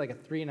we did like a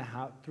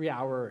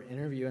 3-hour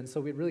interview, and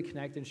so we had really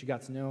connected, and she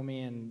got to know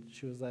me, and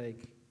she was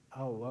like,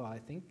 oh, well, I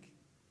think,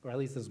 or at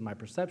least this is my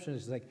perception,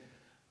 she's like,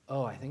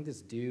 oh, I think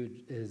this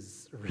dude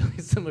is really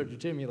similar to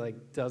Jimmy,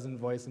 like, doesn't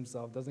voice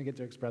himself, doesn't get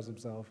to express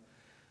himself.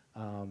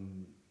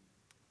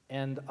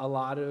 And a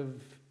lot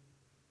of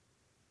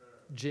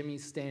Jimmy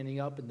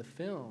standing up in the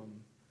film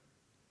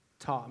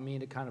taught me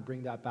to kind of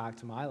bring that back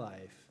to my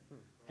life.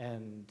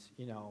 And,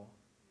 you know,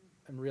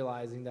 I'm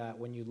realizing that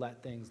when you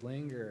let things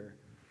linger,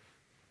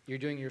 you're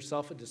doing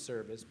yourself a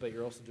disservice, but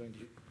you're also doing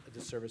a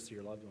disservice to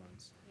your loved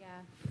ones.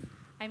 Yeah.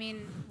 I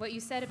mean, what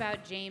you said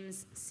about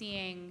James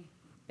seeing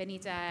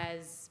Benita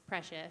as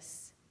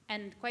precious,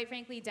 and quite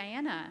frankly,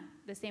 Diana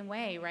the same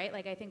way, right?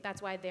 Like, I think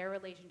that's why their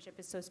relationship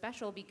is so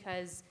special,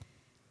 because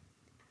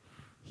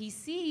he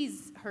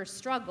sees her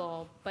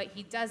struggle, but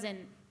he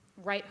doesn't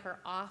write her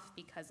off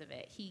because of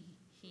it. He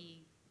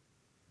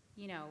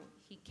you know,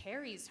 he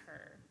carries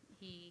her.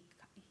 He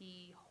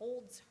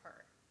holds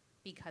her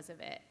because of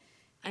it.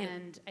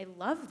 And I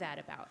love that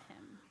about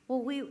him.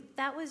 Well,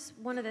 that was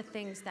one of the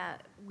things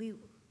that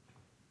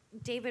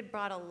David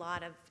brought a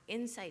lot of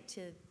insight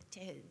to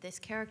this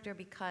character,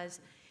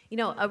 because, you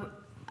know,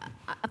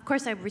 of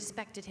course I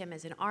respected him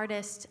as an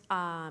artist,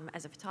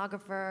 as a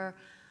photographer,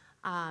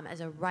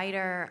 as a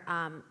writer.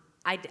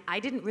 I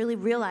didn't really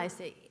realize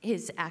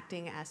his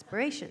acting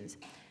aspirations.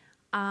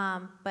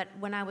 But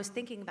when I was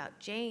thinking about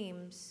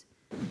James,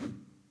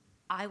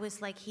 I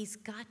was like, he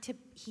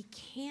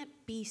can't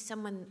be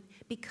someone,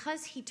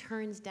 because he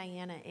turns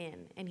Diana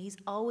in, and he's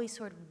always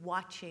sort of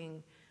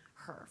watching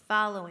her,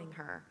 following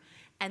her.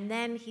 And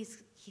then he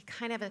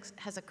kind of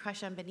has a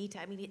crush on Benita.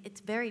 I mean, it's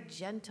very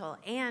gentle,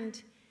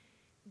 and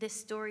this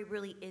story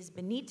really is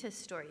Benita's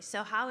story.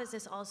 So how is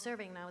this all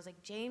serving? And I was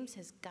like, James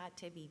has got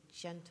to be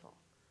gentle,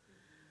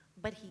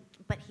 but he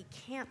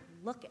can't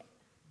look it,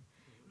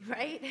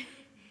 right?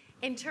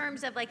 In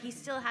terms of, like, he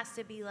still has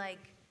to be like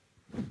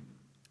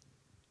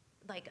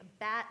a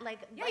bad, like,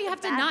 Yeah, like you a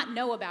have to bad, not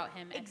know about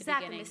him at the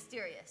exactly, beginning.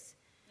 mysterious.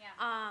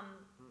 Yeah.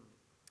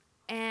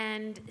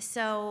 And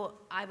so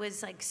I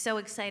was like so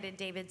excited.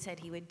 David said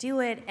he would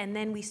do it, and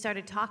then we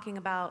started talking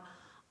about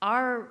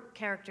our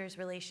characters'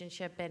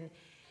 relationship,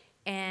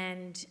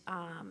 and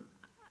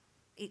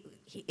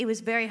it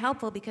was very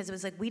helpful, because it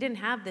was like we didn't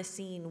have this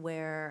scene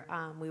where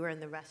we were in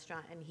the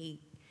restaurant and he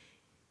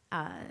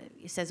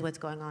says, "What's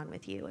going on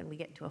with you?" and we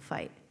get into a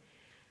fight.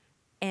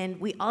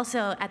 And we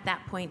also, at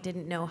that point,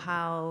 didn't know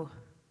how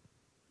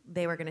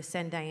they were going to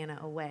send Diana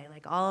away.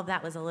 Like, all of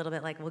that was a little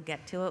bit like, we'll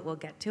get to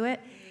it.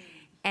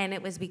 And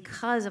it was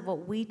because of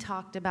what we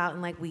talked about,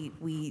 and like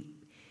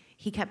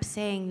he kept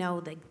saying,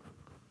 no, like,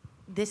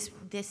 this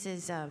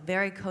is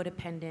very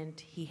codependent.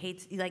 He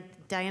hates,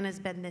 like, Diana's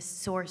been this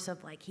source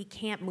of, like, he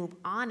can't move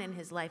on in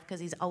his life because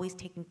he's always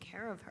taking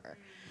care of her.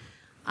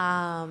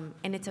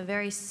 And it's a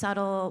very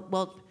subtle,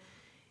 well,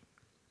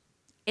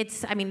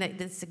 I mean,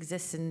 this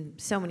exists in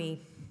so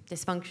many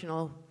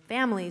dysfunctional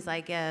families.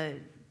 Like,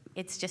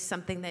 it's just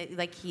something that,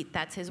 like,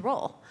 that's his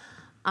role.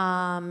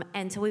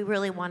 And so we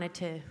really wanted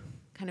to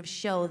kind of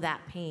show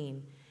that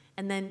pain.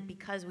 And then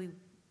because we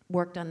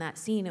worked on that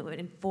scene, it would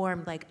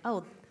inform, like,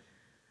 oh,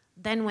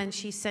 then when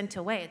she's sent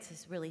away, it's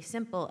just really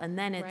simple. And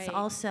then it's Right.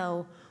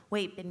 also,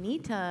 wait,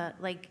 Benita,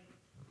 like,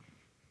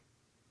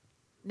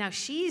 now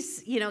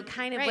she's, you know,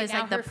 kind of Right, was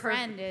now like the her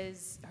friend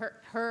is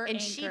her and anchor.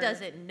 she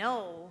doesn't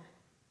know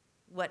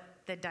what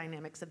the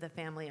dynamics of the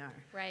family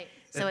are. Right.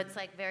 So it's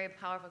like very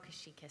powerful because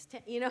she kissed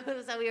him, you know.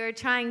 So we were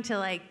trying to,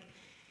 like,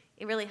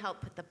 it really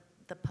helped put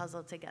the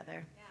puzzle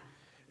together.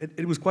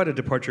 It was quite a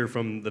departure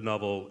from the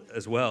novel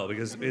as well,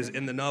 because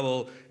in the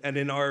novel and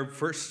in our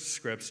first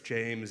scripts,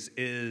 James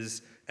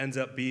ends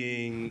up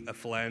being a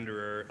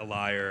philanderer, a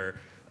liar,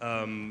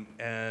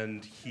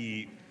 and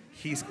he's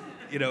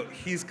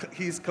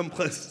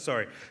complicit.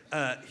 Sorry,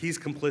 he's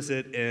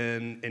complicit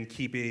in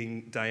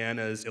keeping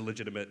Diana's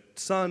illegitimate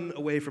son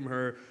away from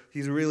her.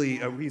 He's really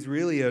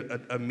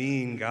a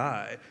mean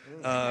guy.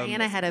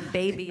 Diana had a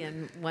baby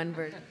in one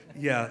version.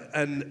 Yeah,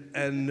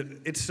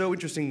 and it's so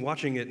interesting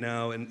watching it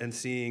now and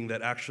seeing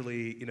that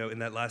actually, you know, in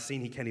that last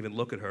scene he can't even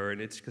look at her, and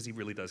it's because he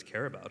really does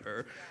care about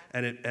her.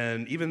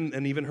 And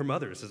even her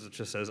mother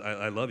just says,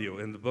 I love you.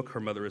 In the book, her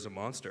mother is a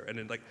monster,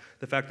 and like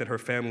the fact that her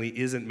family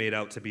isn't made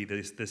out to be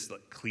this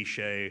like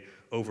cliche,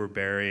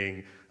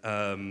 overbearing,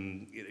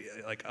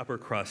 like upper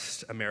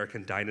crust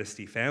American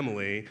dynasty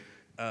family.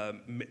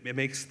 It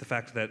makes the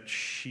fact that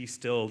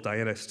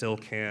Diana still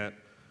can't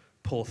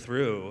pull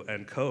through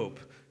and cope,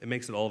 it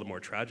makes it all the more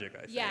tragic,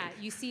 I think. Yeah,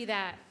 you see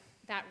that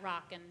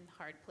rock and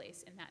hard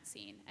place in that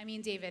scene. I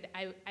mean, David,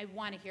 I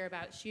want to hear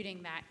about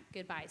shooting that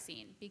goodbye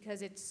scene,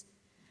 because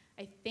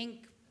I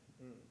think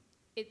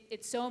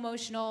it's so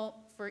emotional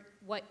for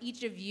what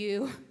each of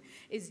you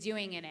is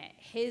doing in it.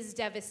 His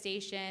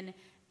devastation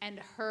and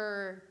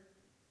her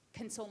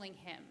consoling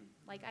him.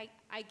 Like,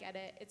 I get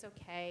it, it's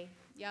okay,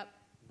 yep,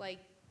 like,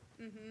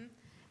 mm-hmm.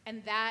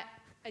 And that,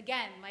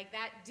 again, like,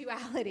 that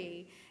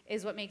duality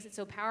is what makes it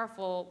so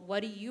powerful.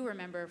 What do you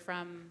remember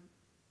from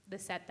the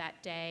set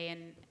that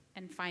day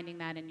and finding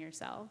that in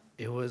yourself?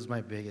 It was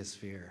my biggest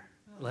fear.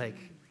 Like,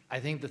 I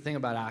think the thing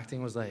about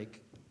acting was, like,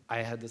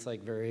 I had this,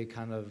 like, very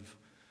kind of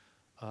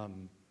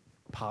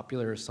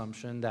popular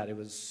assumption that it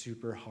was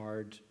super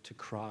hard to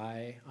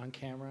cry on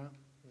camera.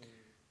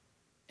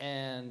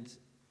 And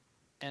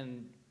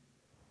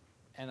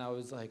I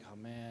was like, oh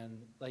man,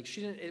 like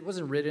she didn't, it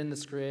wasn't written in the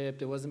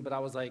script, it wasn't, but I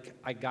was like,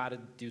 I gotta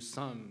do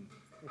some,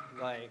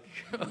 like,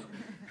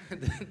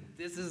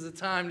 this is the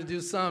time to do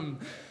some,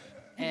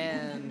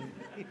 and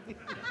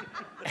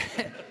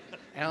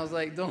I was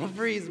like, don't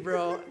freeze,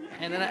 bro,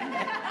 and then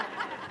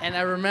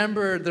I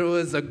remember there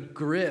was a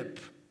grip,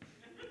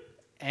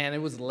 and it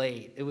was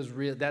late, it was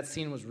real, that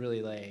scene was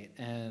really late,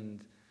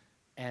 and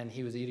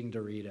he was eating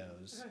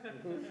Doritos.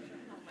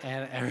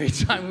 And every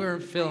time we were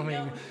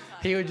filming,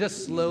 he would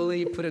just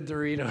slowly put a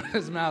Dorito in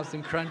his mouth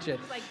and crunch it.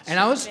 Like and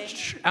I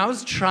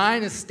was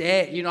trying to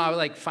stay, you know, I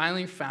like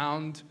finally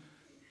found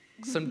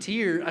some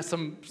tears,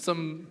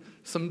 some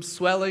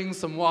swelling,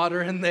 some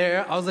water in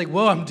there. I was like,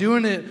 whoa, I'm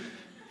doing it.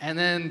 And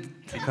then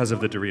because of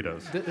the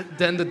Doritos.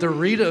 Then the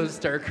Doritos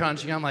start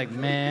crunching. I'm like,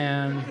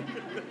 man,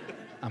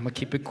 I'm gonna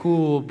keep it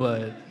cool,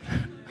 but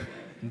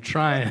I'm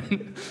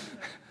trying.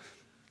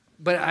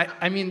 But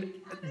I mean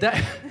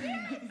that.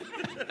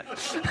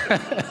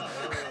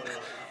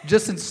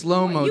 Just in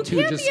slow-mo, you too.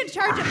 You can't be in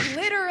charge of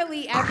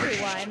literally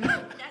everyone.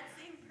 That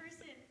same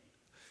person,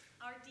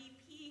 our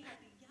DP, had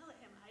to yell at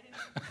him. I didn't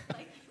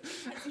like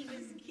because he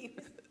was paying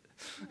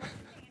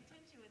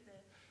attention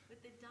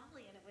with the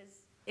dolly,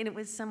 and it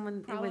was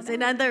someone. It was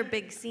another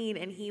big scene,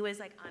 and he was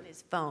like on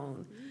his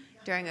phone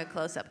during a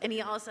close-up, and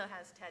he also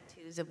has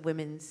tattoos of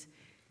women's.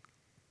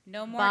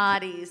 No more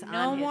bodies.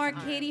 No more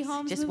Katie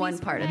Holmes. Just one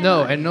part of it.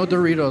 No, and no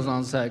Doritos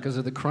on set because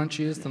they're the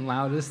crunchiest and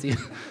loudest.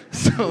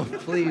 So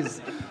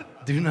please,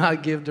 do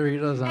not give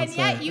Doritos on set. And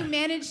yet you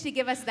managed to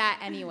give us that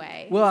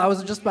anyway. Well, I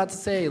was just about to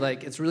say,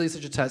 like, it's really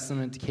such a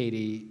testament to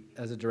Katie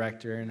as a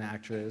director and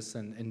actress,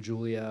 and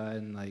Julia,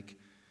 and like,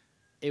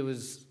 it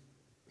was,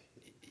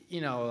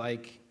 you know,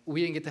 like we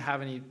didn't get to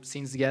have any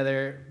scenes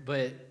together,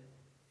 but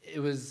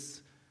it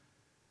was.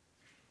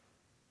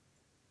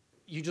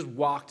 You just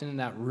walked into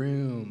that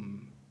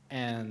room.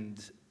 And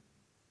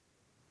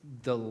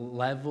the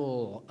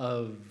level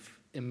of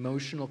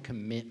emotional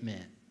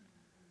commitment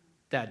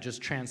that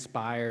just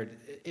transpired,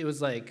 it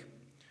was like,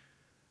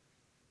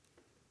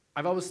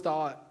 I've always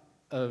thought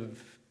of,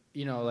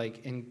 you know,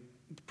 like in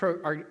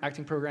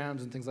acting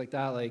programs and things like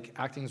that, like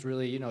acting is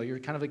really, you know, you're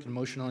kind of like an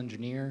emotional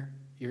engineer.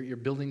 You're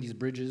building these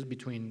bridges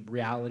between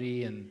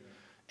reality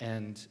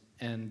and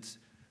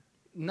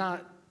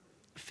not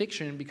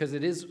fiction, because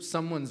it is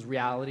someone's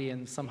reality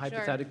in some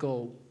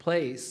hypothetical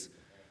place.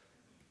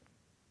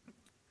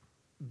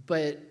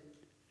 But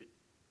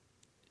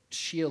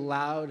she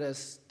allowed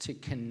us to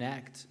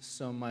connect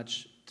so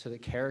much to the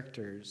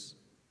characters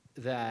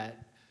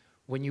that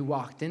when you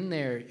walked in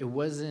there, it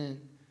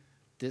wasn't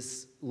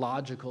this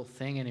logical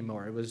thing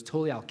anymore. It was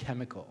totally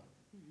alchemical.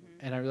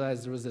 Mm-hmm. And I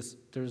realized there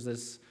was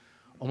this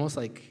almost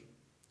like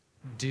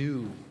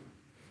dew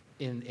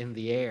in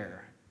the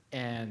air.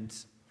 And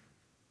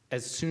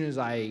as soon as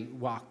I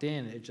walked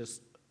in, it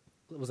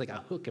was like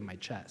a hook in my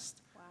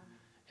chest. Wow.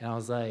 And I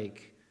was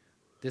like,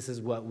 this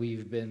is what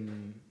we've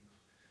been,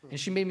 and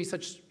she made me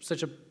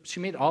she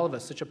made all of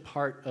us such a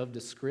part of the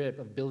script,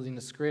 of building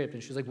the script.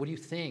 And she was like, what do you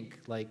think?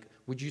 Like,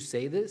 would you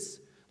say this?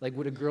 Like,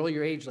 would a girl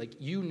your age, like,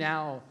 you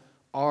now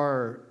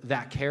are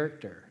that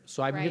character.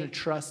 So I'm gonna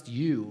trust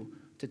you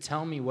to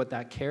tell me what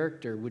that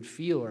character would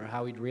feel or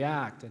how he'd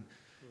react.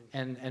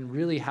 And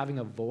really having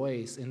a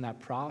voice in that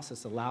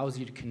process allows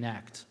you to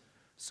connect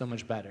so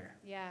much better.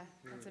 Yeah,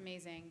 that's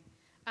amazing.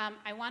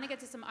 I want to get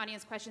to some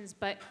audience questions,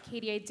 but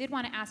Katie, I did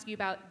want to ask you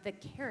about the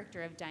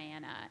character of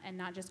Diana, and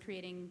not just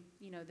creating,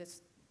 you know,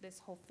 this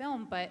whole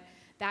film, but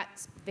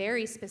that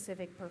very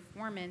specific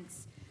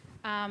performance.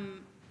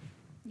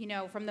 You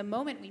know, from the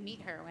moment we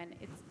meet her, when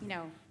it's, you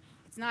know,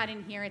 it's not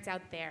in here, it's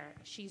out there.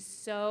 She's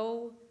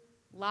so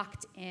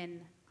locked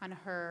in on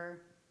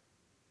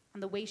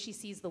the way she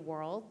sees the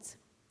world,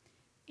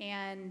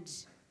 and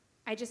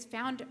I just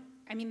found.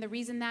 I mean, the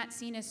reason that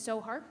scene is so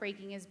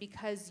heartbreaking is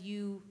because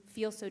you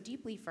feel so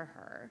deeply for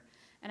her.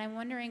 And I'm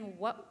wondering,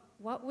 what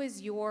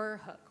was your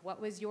hook?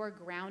 What was your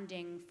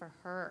grounding for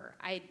her?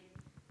 I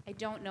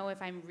don't know if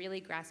I'm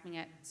really grasping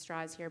at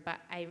straws here,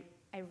 but I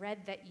read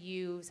that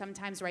you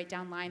sometimes write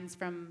down lines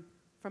from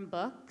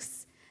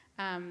books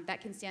that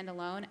can stand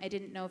alone. I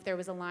didn't know if there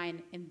was a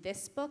line in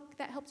this book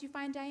that helped you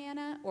find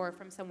Diana, or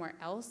from somewhere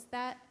else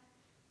that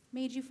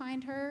made you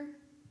find her.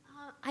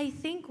 I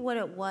think what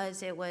it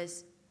was,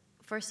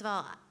 first of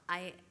all,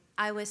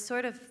 I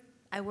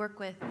work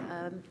with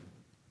a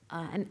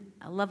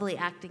lovely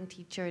acting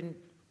teacher,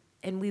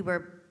 and we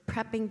were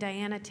prepping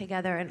Diana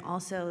together and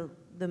also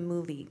the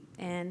movie.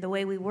 And the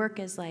way we work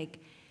is like,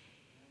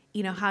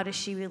 you know, how does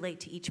she relate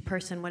to each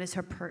person? What is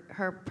her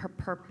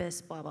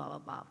purpose, blah, blah, blah,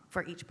 blah,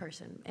 for each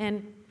person.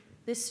 And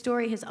this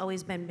story has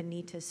always been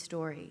Benita's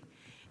story.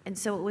 And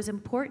so it was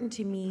important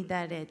to me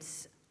that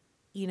it's,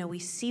 you know, we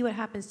see what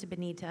happens to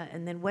Benita,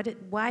 and then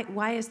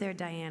why is there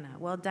Diana?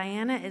 Well,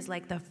 Diana is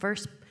like the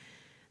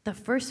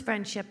first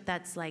friendship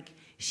that's like,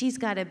 she's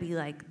got to be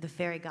like the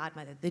fairy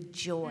godmother, the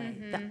joy,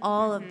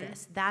 all of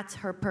this. That's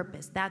her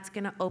purpose. That's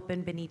going to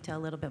open Benita a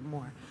little bit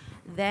more.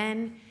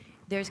 Then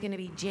there's going to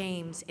be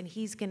James, and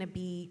he's going to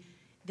be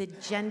the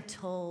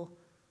gentle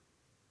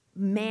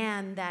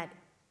man that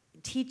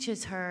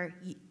teaches her,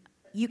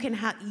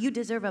 you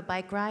deserve a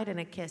bike ride and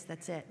a kiss,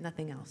 that's it,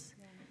 nothing else.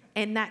 Yeah.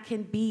 And that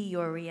can be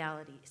your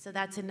reality. So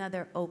that's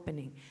another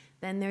opening.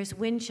 Then there's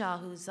Winshaw,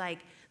 who's like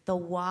the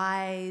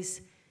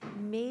wise,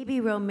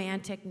 maybe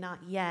romantic, not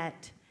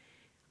yet,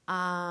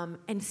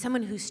 and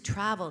someone who's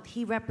traveled.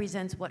 He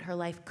represents what her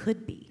life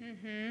could be.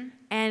 Mm-hmm.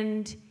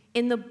 And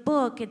in the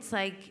book, it's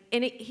like,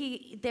 and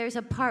there's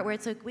a part where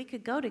it's like, we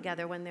could go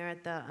together when they're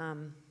at the,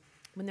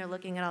 when they're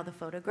looking at all the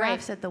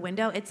photographs at the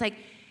window. It's like,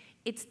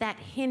 it's that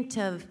hint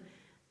of,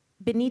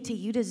 Benita,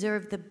 you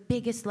deserve the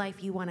biggest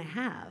life you want to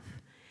have.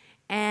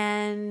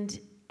 And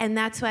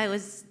that's why it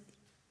was,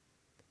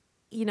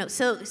 you know,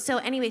 so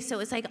anyway, so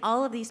it's like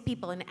all of these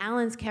people, and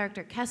Alan's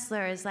character,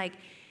 Kessler, is like,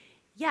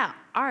 yeah,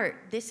 art,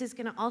 this is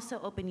going to also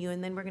open you,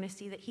 and then we're going to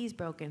see that he's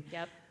broken.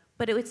 Yep.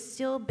 But it was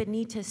still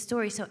Benita's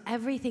story, so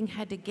everything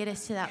had to get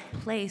us to that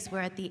place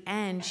where at the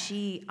end,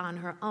 she, on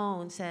her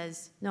own,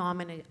 says, no, I'm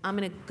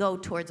gonna go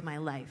towards my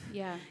life.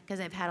 Yeah. Because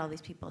I've had all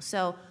these people.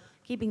 So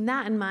keeping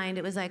that in mind,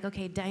 it was like,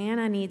 okay,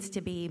 Diana needs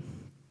to be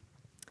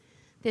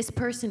this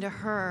person to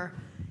her,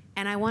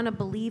 and I want to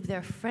believe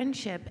their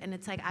friendship, and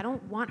it's like, I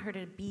don't want her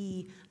to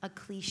be a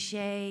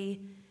cliche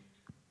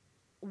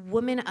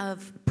woman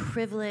of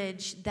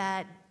privilege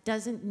that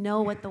doesn't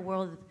know what the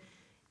world,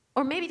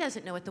 or maybe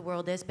doesn't know what the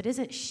world is, but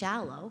isn't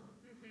shallow.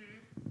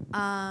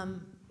 Mm-hmm.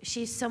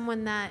 She's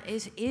someone that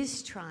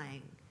is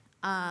trying.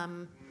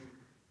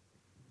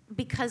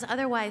 Because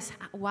otherwise,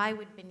 why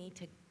would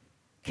Benita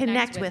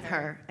connect with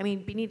her? I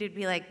mean, Benita would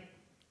be like,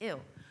 ew.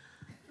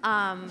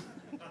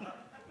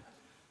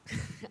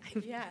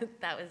 Yeah.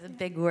 That was a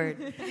big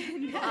word.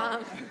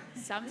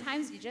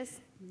 Sometimes you just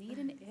need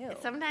an ew.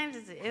 Sometimes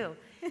it's ew.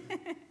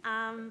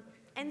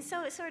 And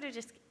so it sort of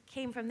just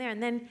came from there.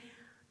 And then,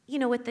 you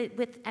know,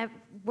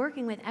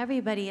 working with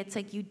everybody, it's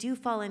like you do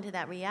fall into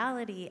that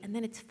reality, and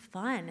then it's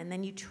fun, and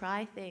then you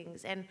try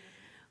things. And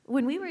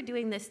when we were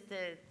doing this,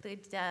 the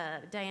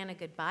Diana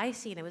goodbye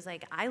scene, it was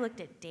like I looked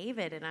at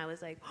David, and I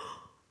was like,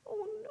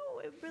 oh no,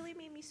 it really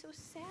made me so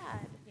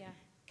sad. Yeah.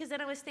 Because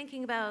then I was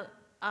thinking about,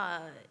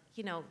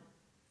 you know,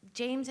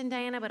 James and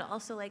Diana, but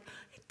also like,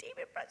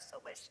 David brought so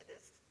much to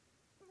this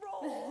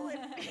role,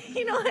 and,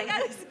 you know, like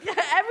I was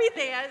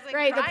everything. I was like,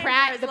 right, the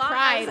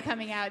pride like,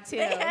 coming out too.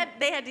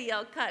 They had to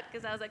yell cut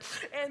because I was like,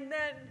 and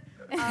then,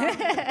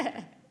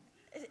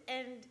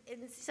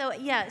 and so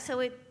yeah,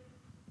 so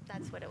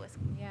that's what it was.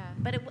 Yeah.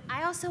 But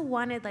I also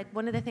wanted, like,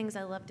 one of the things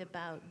I loved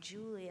about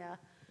Julia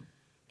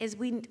is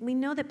we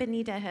know that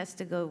Benita has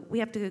to go. We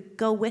have to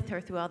go with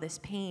her through all this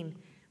pain,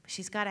 but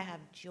she's got to have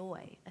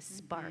joy, a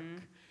spark. Mm-hmm.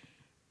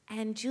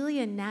 And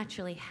Julia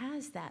naturally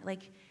has that.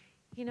 Like,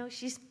 you know,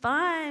 she's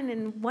fun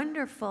and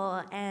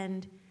wonderful,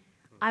 and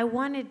I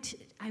wanted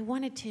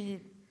to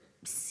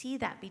see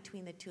that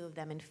between the two of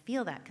them and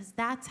feel that, because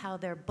that's how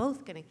they're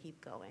both going to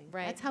keep going.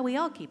 Right. That's how we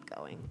all keep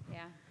going. Yeah,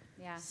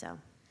 yeah. So,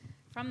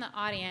 from the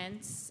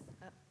audience,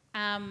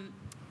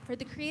 for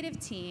the creative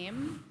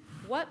team,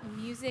 what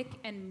music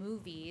and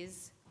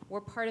movies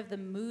were part of the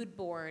mood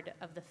board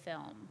of the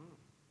film?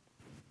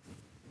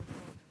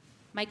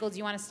 Michael, do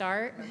you want to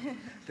start?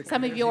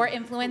 Some of your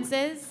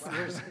influences?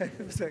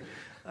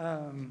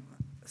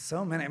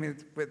 So many. I mean,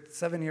 with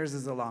 7 years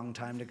is a long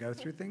time to go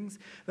through things.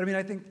 But I mean,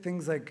 I think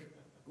things like,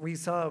 we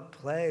saw a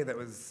play that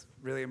was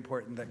really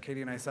important that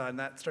Katie and I saw, and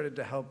that started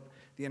to help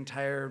the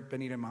entire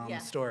Benita mom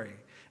story.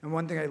 And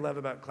one thing I love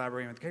about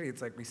collaborating with Katie,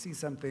 it's like we see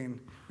something,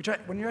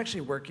 when you're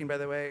actually working, by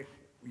the way,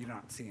 you're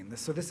not seeing this.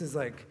 So this is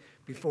like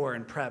before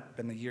and prep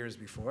and the years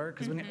before.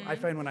 Because I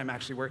find when I'm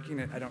actually working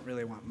it, I don't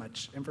really want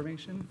much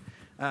information.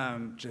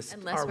 Just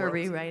unless we're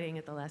rewriting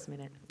at the last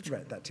minute.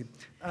 Right, that too.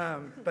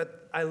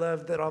 But I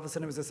love that all of a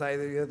sudden it was this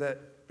idea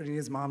that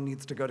Benita's mom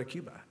needs to go to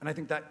Cuba. And I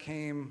think that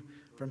came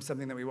from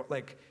something that we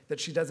like, that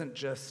she doesn't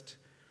just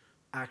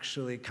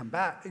actually come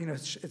back. You know,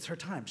 it's her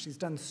time. She's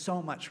done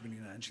so much for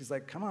Benita. And she's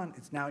like, come on,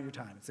 it's now your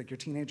time. It's like your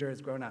teenager has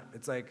grown up.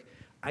 It's like,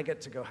 I get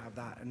to go have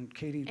that. And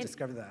Katie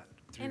discovered that.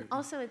 And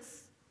also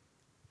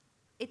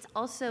it's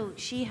also,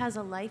 she has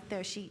a life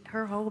there.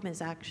 Her home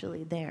is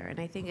actually there. And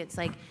I think it's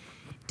like,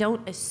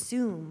 don't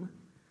assume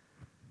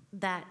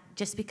that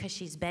just because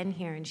she's been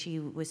here and she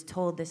was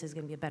told this is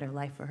going to be a better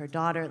life for her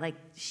daughter, like,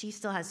 she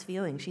still has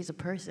feelings. She's a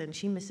person.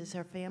 She misses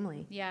her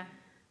family. Yeah.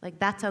 Like,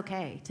 that's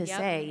okay to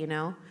say, you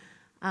know?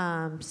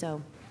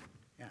 So.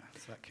 Yeah,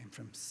 so that came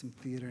from some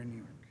theater in New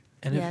York.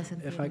 And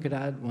if I could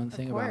add one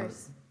thing about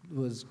what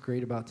was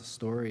great about the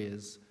story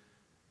is,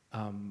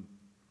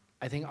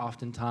 I think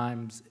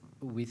oftentimes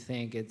we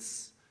think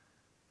it's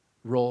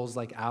roles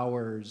like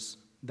ours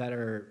that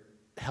are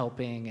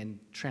helping and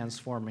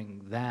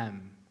transforming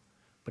them,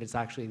 but it's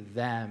actually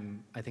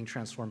them, I think,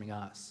 transforming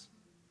us.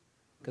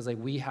 Because like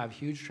we have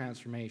huge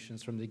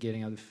transformations from the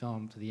beginning of the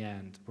film to the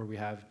end, where we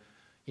have,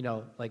 you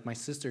know, like my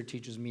sister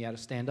teaches me how to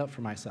stand up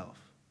for myself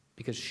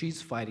because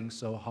she's fighting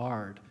so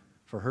hard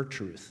for her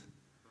truth.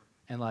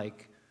 And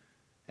like,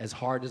 as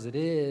hard as it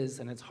is,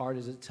 and as hard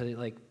as it to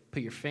like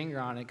put your finger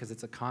on it, because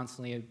it's a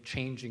constantly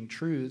changing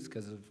truth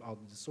because of all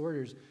the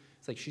disorders,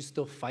 it's like she's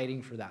still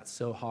fighting for that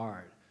so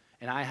hard.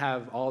 And I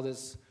have all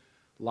this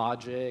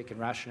logic and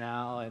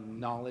rationale and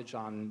knowledge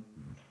on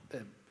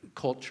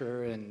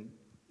culture and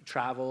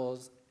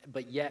travels,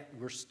 but yet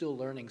we're still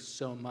learning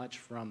so much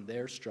from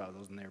their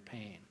struggles and their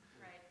pain.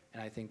 Right.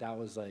 And I think that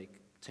was, like,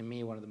 to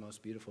me, one of the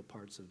most beautiful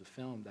parts of the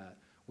film, that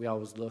we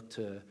always look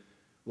to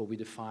what we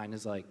define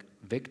as, like,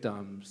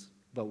 victims,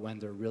 but when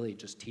they're really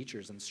just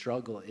teachers, and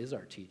struggle is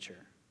our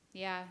teacher.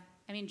 Yeah.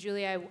 I mean,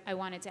 Julie, I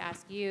wanted to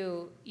ask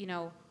you, you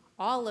know,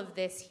 all of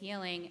this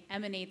healing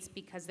emanates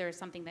because there is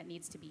something that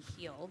needs to be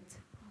healed.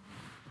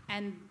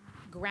 And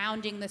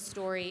grounding the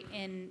story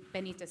in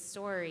Benita's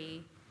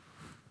story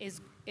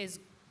is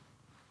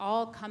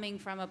all coming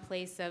from a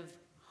place of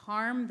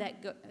harm,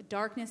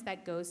 darkness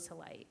that goes to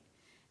light.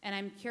 And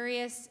I'm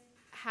curious,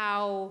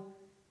 how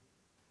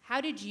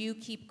did you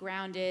keep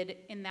grounded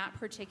in that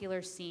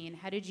particular scene?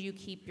 How did you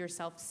keep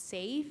yourself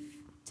safe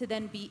to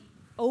then be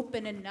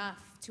open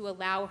enough to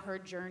allow her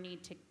journey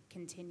to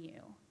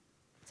continue,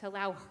 to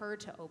allow her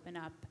to open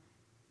up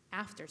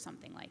after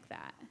something like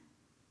that?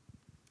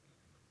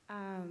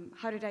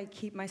 How did I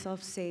keep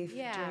myself safe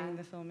during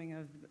the filming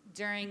of...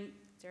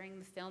 During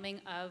the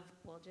filming of,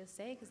 we'll just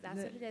say, because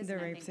that's what it is. The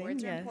and I rape think scene,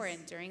 words are yes.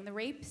 important. During the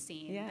rape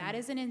scene. Yeah. That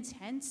is an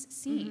intense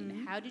scene.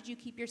 Mm-hmm. How did you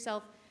keep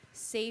yourself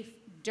safe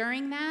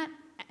during that,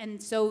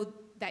 and so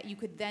that you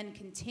could then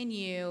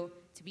continue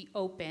to be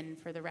open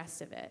for the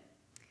rest of it?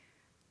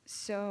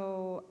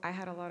 So I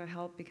had a lot of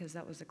help because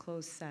that was a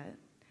closed set.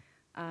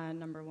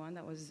 Number one,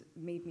 that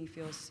made me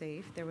feel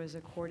safe. There was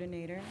a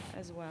coordinator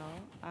as well.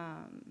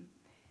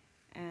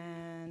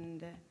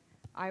 And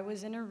I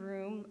was in a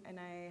room and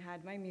I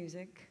had my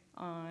music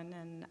on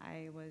and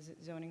I was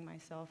zoning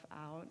myself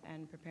out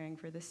and preparing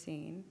for the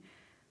scene.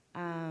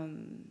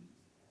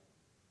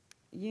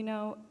 You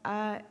know,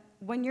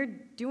 when you're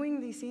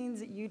doing these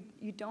scenes,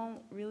 you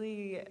don't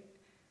really,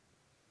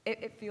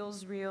 it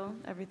feels real.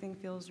 Everything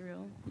feels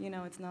real. You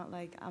know, it's not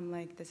like I'm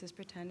like, this is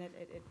pretend.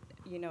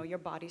 You know, your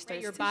body starts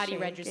to your body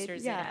shake.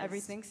 registers. Yeah,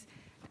 everything's.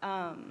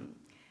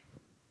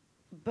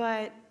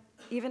 But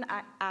even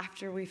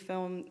after we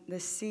filmed the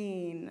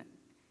scene,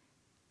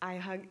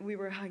 we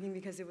were hugging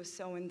because it was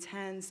so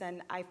intense,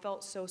 and I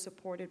felt so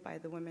supported by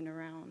the women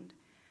around.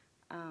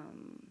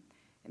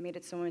 It made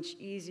it so much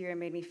easier. It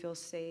made me feel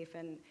safe,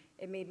 and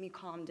it made me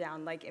calm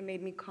down. Like, it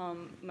made me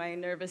calm my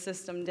nervous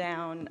system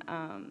down.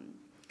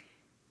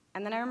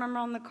 And then I remember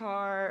on the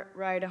car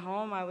ride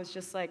home, I was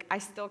just like, I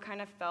still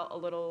kind of felt a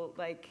little,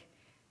 like,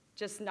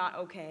 just not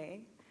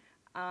okay.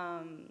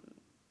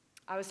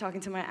 I was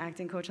talking to my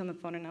acting coach on the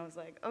phone, and I was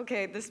like,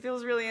 okay, this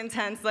feels really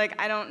intense. Like,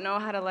 I don't know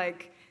how to,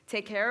 like,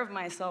 take care of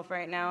myself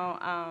right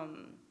now.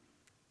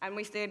 And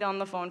we stayed on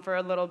the phone for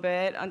a little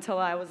bit until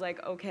I was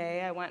like,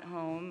 okay, I went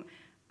home.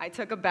 I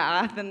took a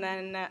bath, and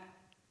then,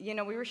 you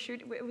know, we were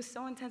shooting. It was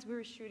so intense. We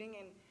were shooting,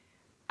 and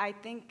I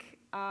think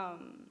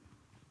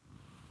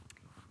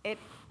it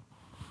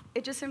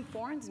just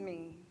informs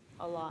me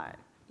a lot.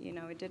 You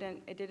know, it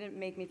didn't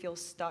make me feel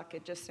stuck.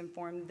 It just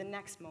informed the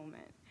next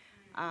moment.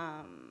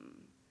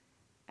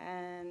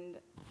 And,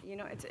 you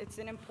know, it's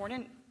an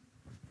important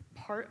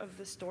part of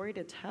the story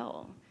to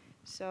tell.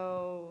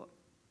 So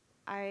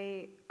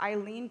I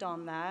leaned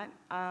on that.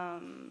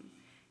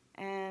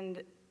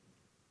 And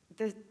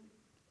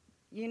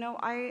you know,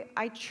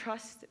 I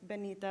trust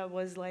Benita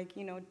was, like,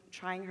 you know,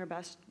 trying her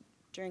best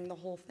during the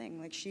whole thing.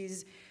 Like,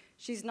 she's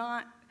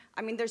not,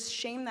 I mean, there's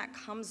shame that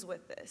comes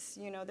with this.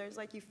 You know, there's,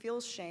 like, you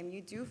feel shame.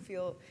 You do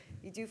feel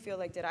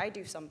like, did I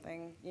do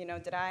something? You know,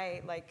 did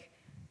I, like,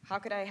 how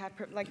could I have,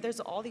 like, there's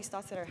all these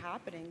thoughts that are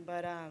happening,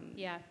 but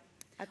yeah.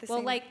 At the well,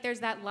 same, like,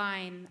 there's that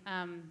line,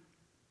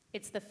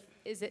 is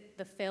it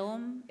the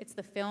film? It's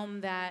the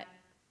film that,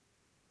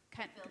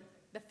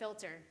 the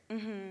filter,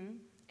 mm-hmm.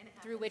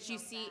 through which you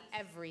see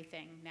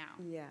everything now.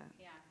 Yeah.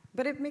 Yeah.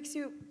 But it makes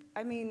you,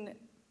 I mean,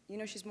 you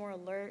know, she's more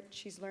alert,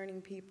 she's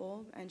learning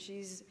people, and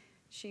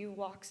she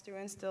walks through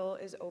and still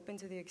is open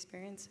to the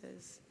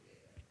experiences.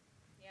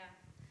 Yeah.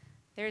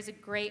 There's a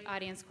great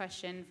audience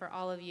question for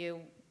all of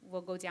you.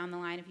 We'll go down the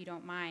line if you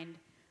don't mind.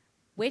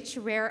 Which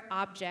rare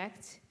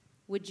object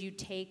would you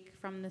take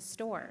from the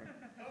store?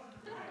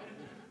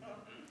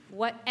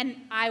 What, and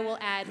I will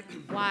add,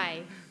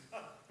 why?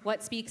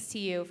 What speaks to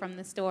you from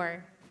the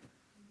store?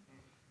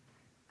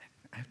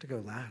 I have to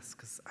go last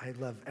because I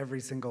love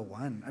every single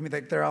one. I mean,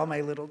 like, they're all my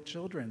little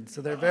children,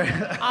 so they're very...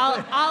 all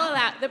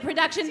allowed. The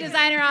production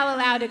designer, all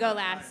allowed to go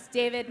last.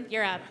 David,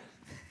 you're up.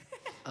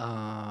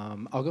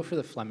 I'll go for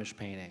the Flemish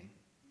painting.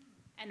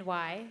 And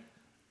why?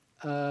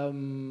 I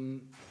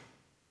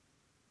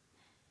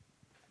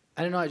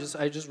don't know. I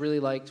just really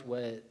liked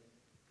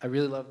I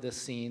really loved this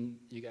scene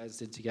you guys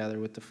did together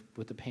with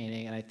the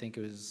painting, and I think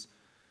it was.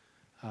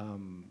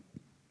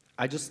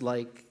 I just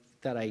like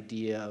that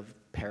idea of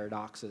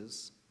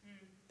paradoxes,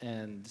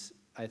 and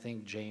I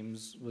think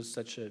James was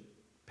such a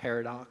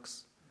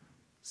paradox,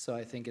 so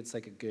I think it's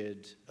like a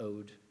good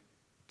ode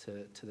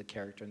to the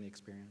character and the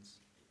experience.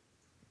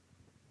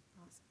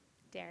 Awesome,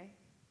 Derek.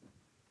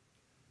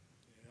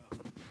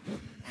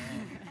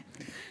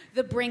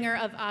 The bringer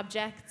of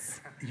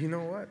objects. You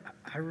know what?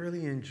 I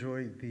really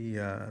enjoyed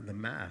the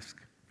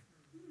mask.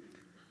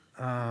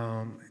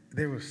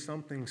 there was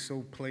something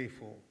so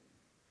playful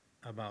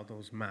about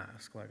those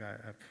masks. Like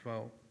I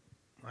felt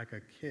like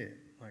a kid,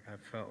 like I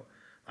felt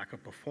like a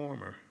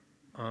performer.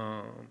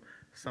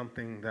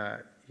 Something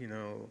that, you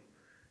know,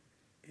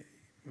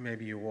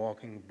 maybe you're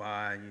walking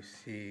by and you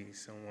see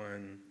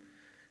someone,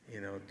 you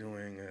know,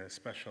 doing a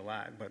special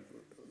act, but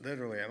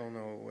literally, I don't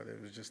know whether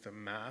it was just a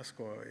mask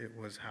or it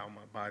was how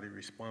my body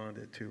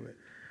responded to it.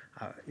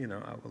 You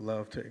know, I would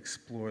love to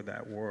explore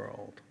that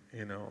world,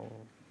 you know,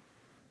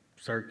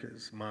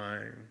 circus,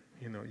 mime,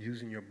 you know,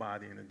 using your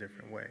body in a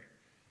different way.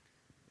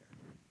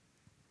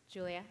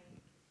 Julia?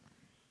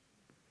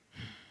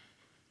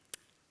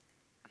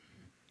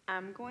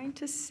 I'm going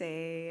to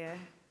say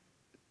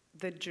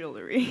the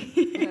jewelry.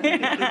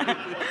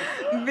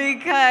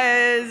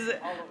 Because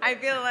I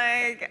feel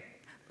like,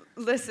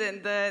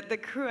 listen, the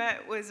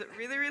cruette was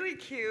really, really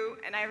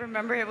cute, and I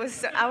remember it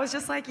was, I was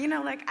just like, you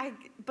know, like,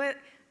 but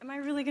am I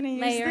really gonna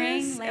use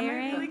this? Am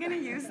I really gonna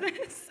use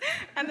this?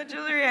 And the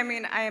jewelry, I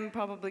mean, I am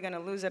probably gonna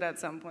lose it at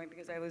some point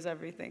because I lose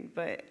everything,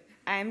 but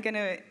I'm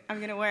gonna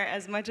wear it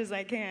as much as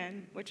I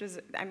can, which is,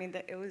 I mean,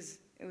 it was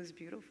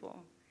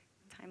beautiful,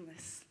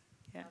 timeless.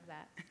 Yeah. Love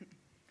that.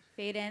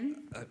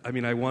 Phaedon? I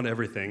mean, I want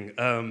everything.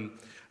 One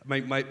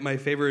of my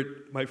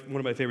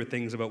favorite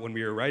things about when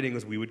we were writing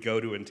was we would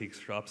go to antique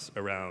shops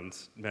around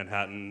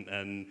Manhattan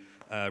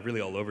and really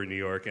all over New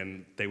York,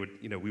 and they would,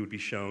 you know, we would be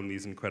shown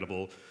these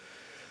incredible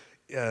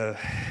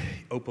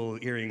opal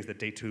earrings that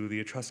date to the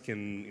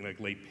Etruscan, you know, like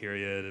late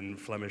period and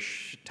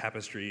Flemish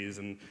tapestries,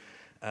 and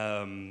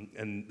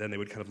then they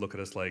would kind of look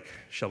at us like,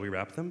 "Shall we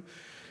wrap them?"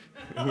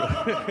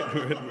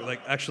 We're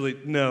like, "Actually,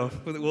 no.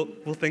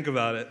 We'll think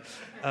about it."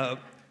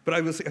 But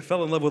I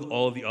fell in love with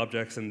all of the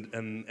objects,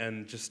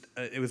 and just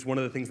it was one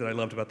of the things that I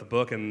loved about the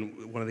book,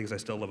 and one of the things I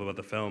still love about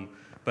the film.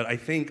 But I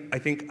think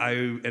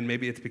and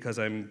maybe it's because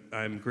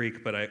I'm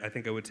Greek, but I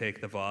think I would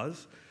take the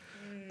vase.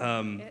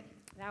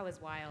 That was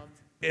wild.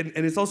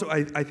 And it's also,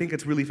 I think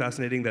it's really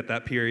fascinating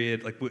that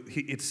period, like I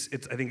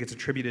think it's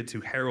attributed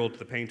to Harold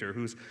the painter,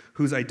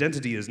 whose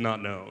identity is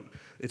not known.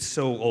 It's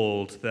so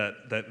old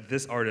that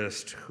this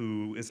artist,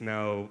 who is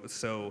now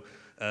so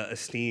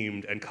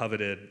esteemed and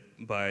coveted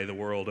by the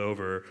world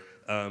over,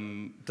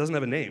 doesn't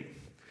have a name.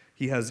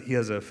 He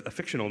has a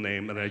fictional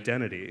name, an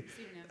identity.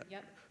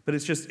 Yep. But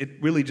it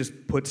really just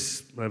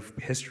puts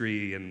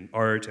history and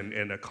art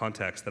in a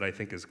context that I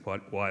think is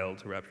quite wild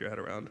to wrap your head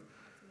around.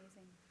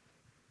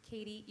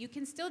 Katie, you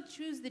can still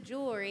choose the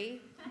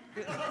jewelry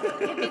if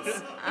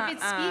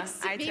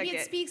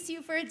it speaks to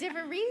you for a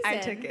different reason. I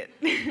took it.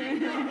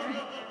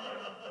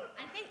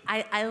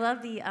 I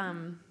love the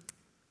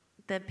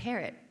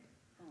parrot,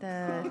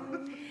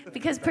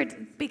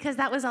 because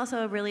that was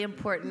also a really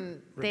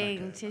important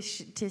thing to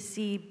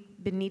see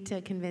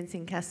Benita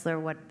convincing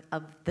Kessler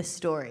of the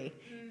story,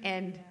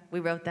 and we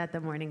wrote that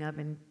the morning of,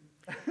 and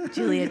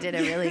Julia did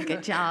a really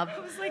good job. I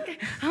was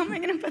like, how am I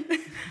gonna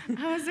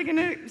how is it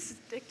gonna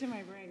stick to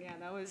my brain? Yeah,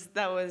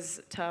 that was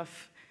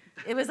tough.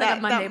 It was like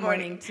a Monday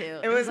morning too.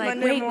 It was like,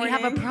 Monday morning. We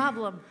have a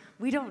problem.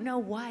 We don't know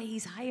why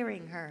he's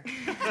hiring her.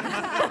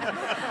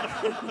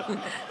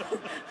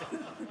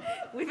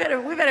 we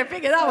better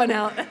figure that one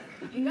out.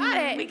 You got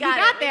it. We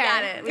got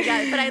it.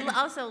 But I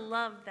also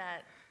love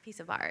that piece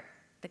of art,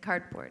 the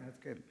cardboard. That's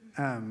good.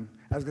 I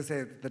was gonna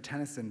say the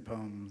Tennyson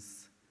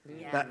poems.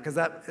 Yeah.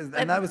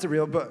 That was a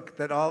real book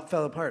that all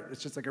fell apart.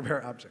 It's just like a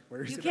rare object.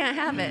 You can't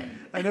have it.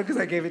 I know, because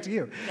I gave it to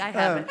you. I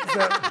have it.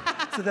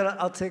 So then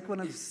I'll take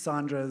one of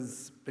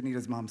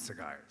Benita's mom's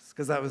cigars,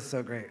 because that was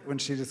so great. When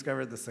she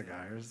discovered the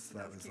cigars,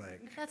 that was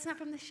like... That's not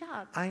from the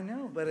shop. I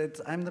know, but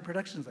I'm the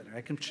production designer.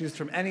 I can choose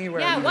from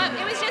anywhere. Yeah,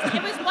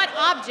 it was what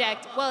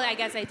object? Well, I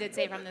guess I did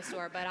say from the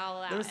store, but I'll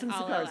allow it. There were some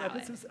cigars.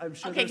 I'm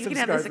sure Okay, there's some you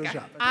can have cigars the in the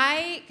cigar. shop.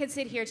 I could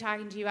sit here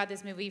talking to you about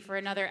this movie for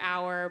another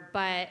hour,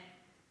 but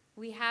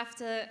we have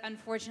to,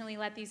 unfortunately,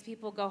 let these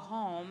people go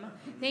home.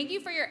 Thank you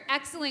for your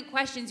excellent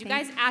questions. You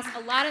guys asked a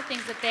lot of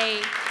things that they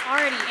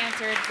already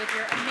answered with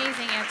your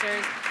amazing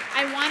answers.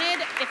 I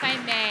wanted, if I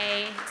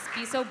may,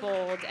 be so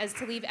bold as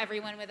to leave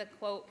everyone with a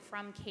quote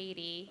from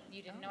Katie.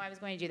 You didn't know I was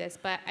going to do this,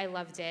 but I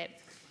loved it.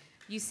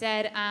 You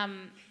said,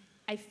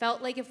 I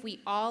felt like if we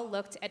all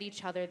looked at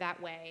each other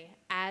that way,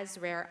 as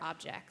rare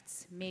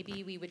objects,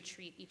 maybe we would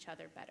treat each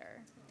other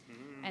better.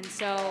 And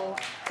so,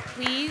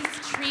 please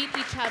treat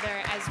each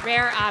other as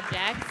rare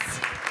objects.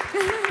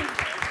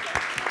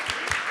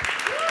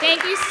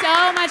 Thank you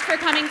so much for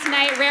coming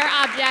tonight. Rare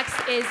Objects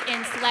is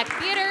in select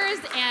theaters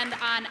and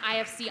on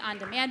IFC On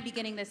Demand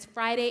beginning this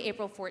Friday,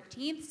 April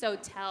 14th. So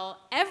tell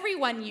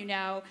everyone you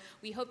know.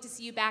 We hope to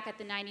see you back at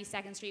the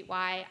 92nd Street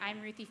Y.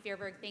 I'm Ruthie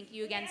Fierberg. Thank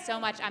you again so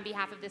much on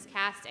behalf of this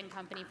cast and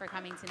company for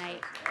coming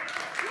tonight.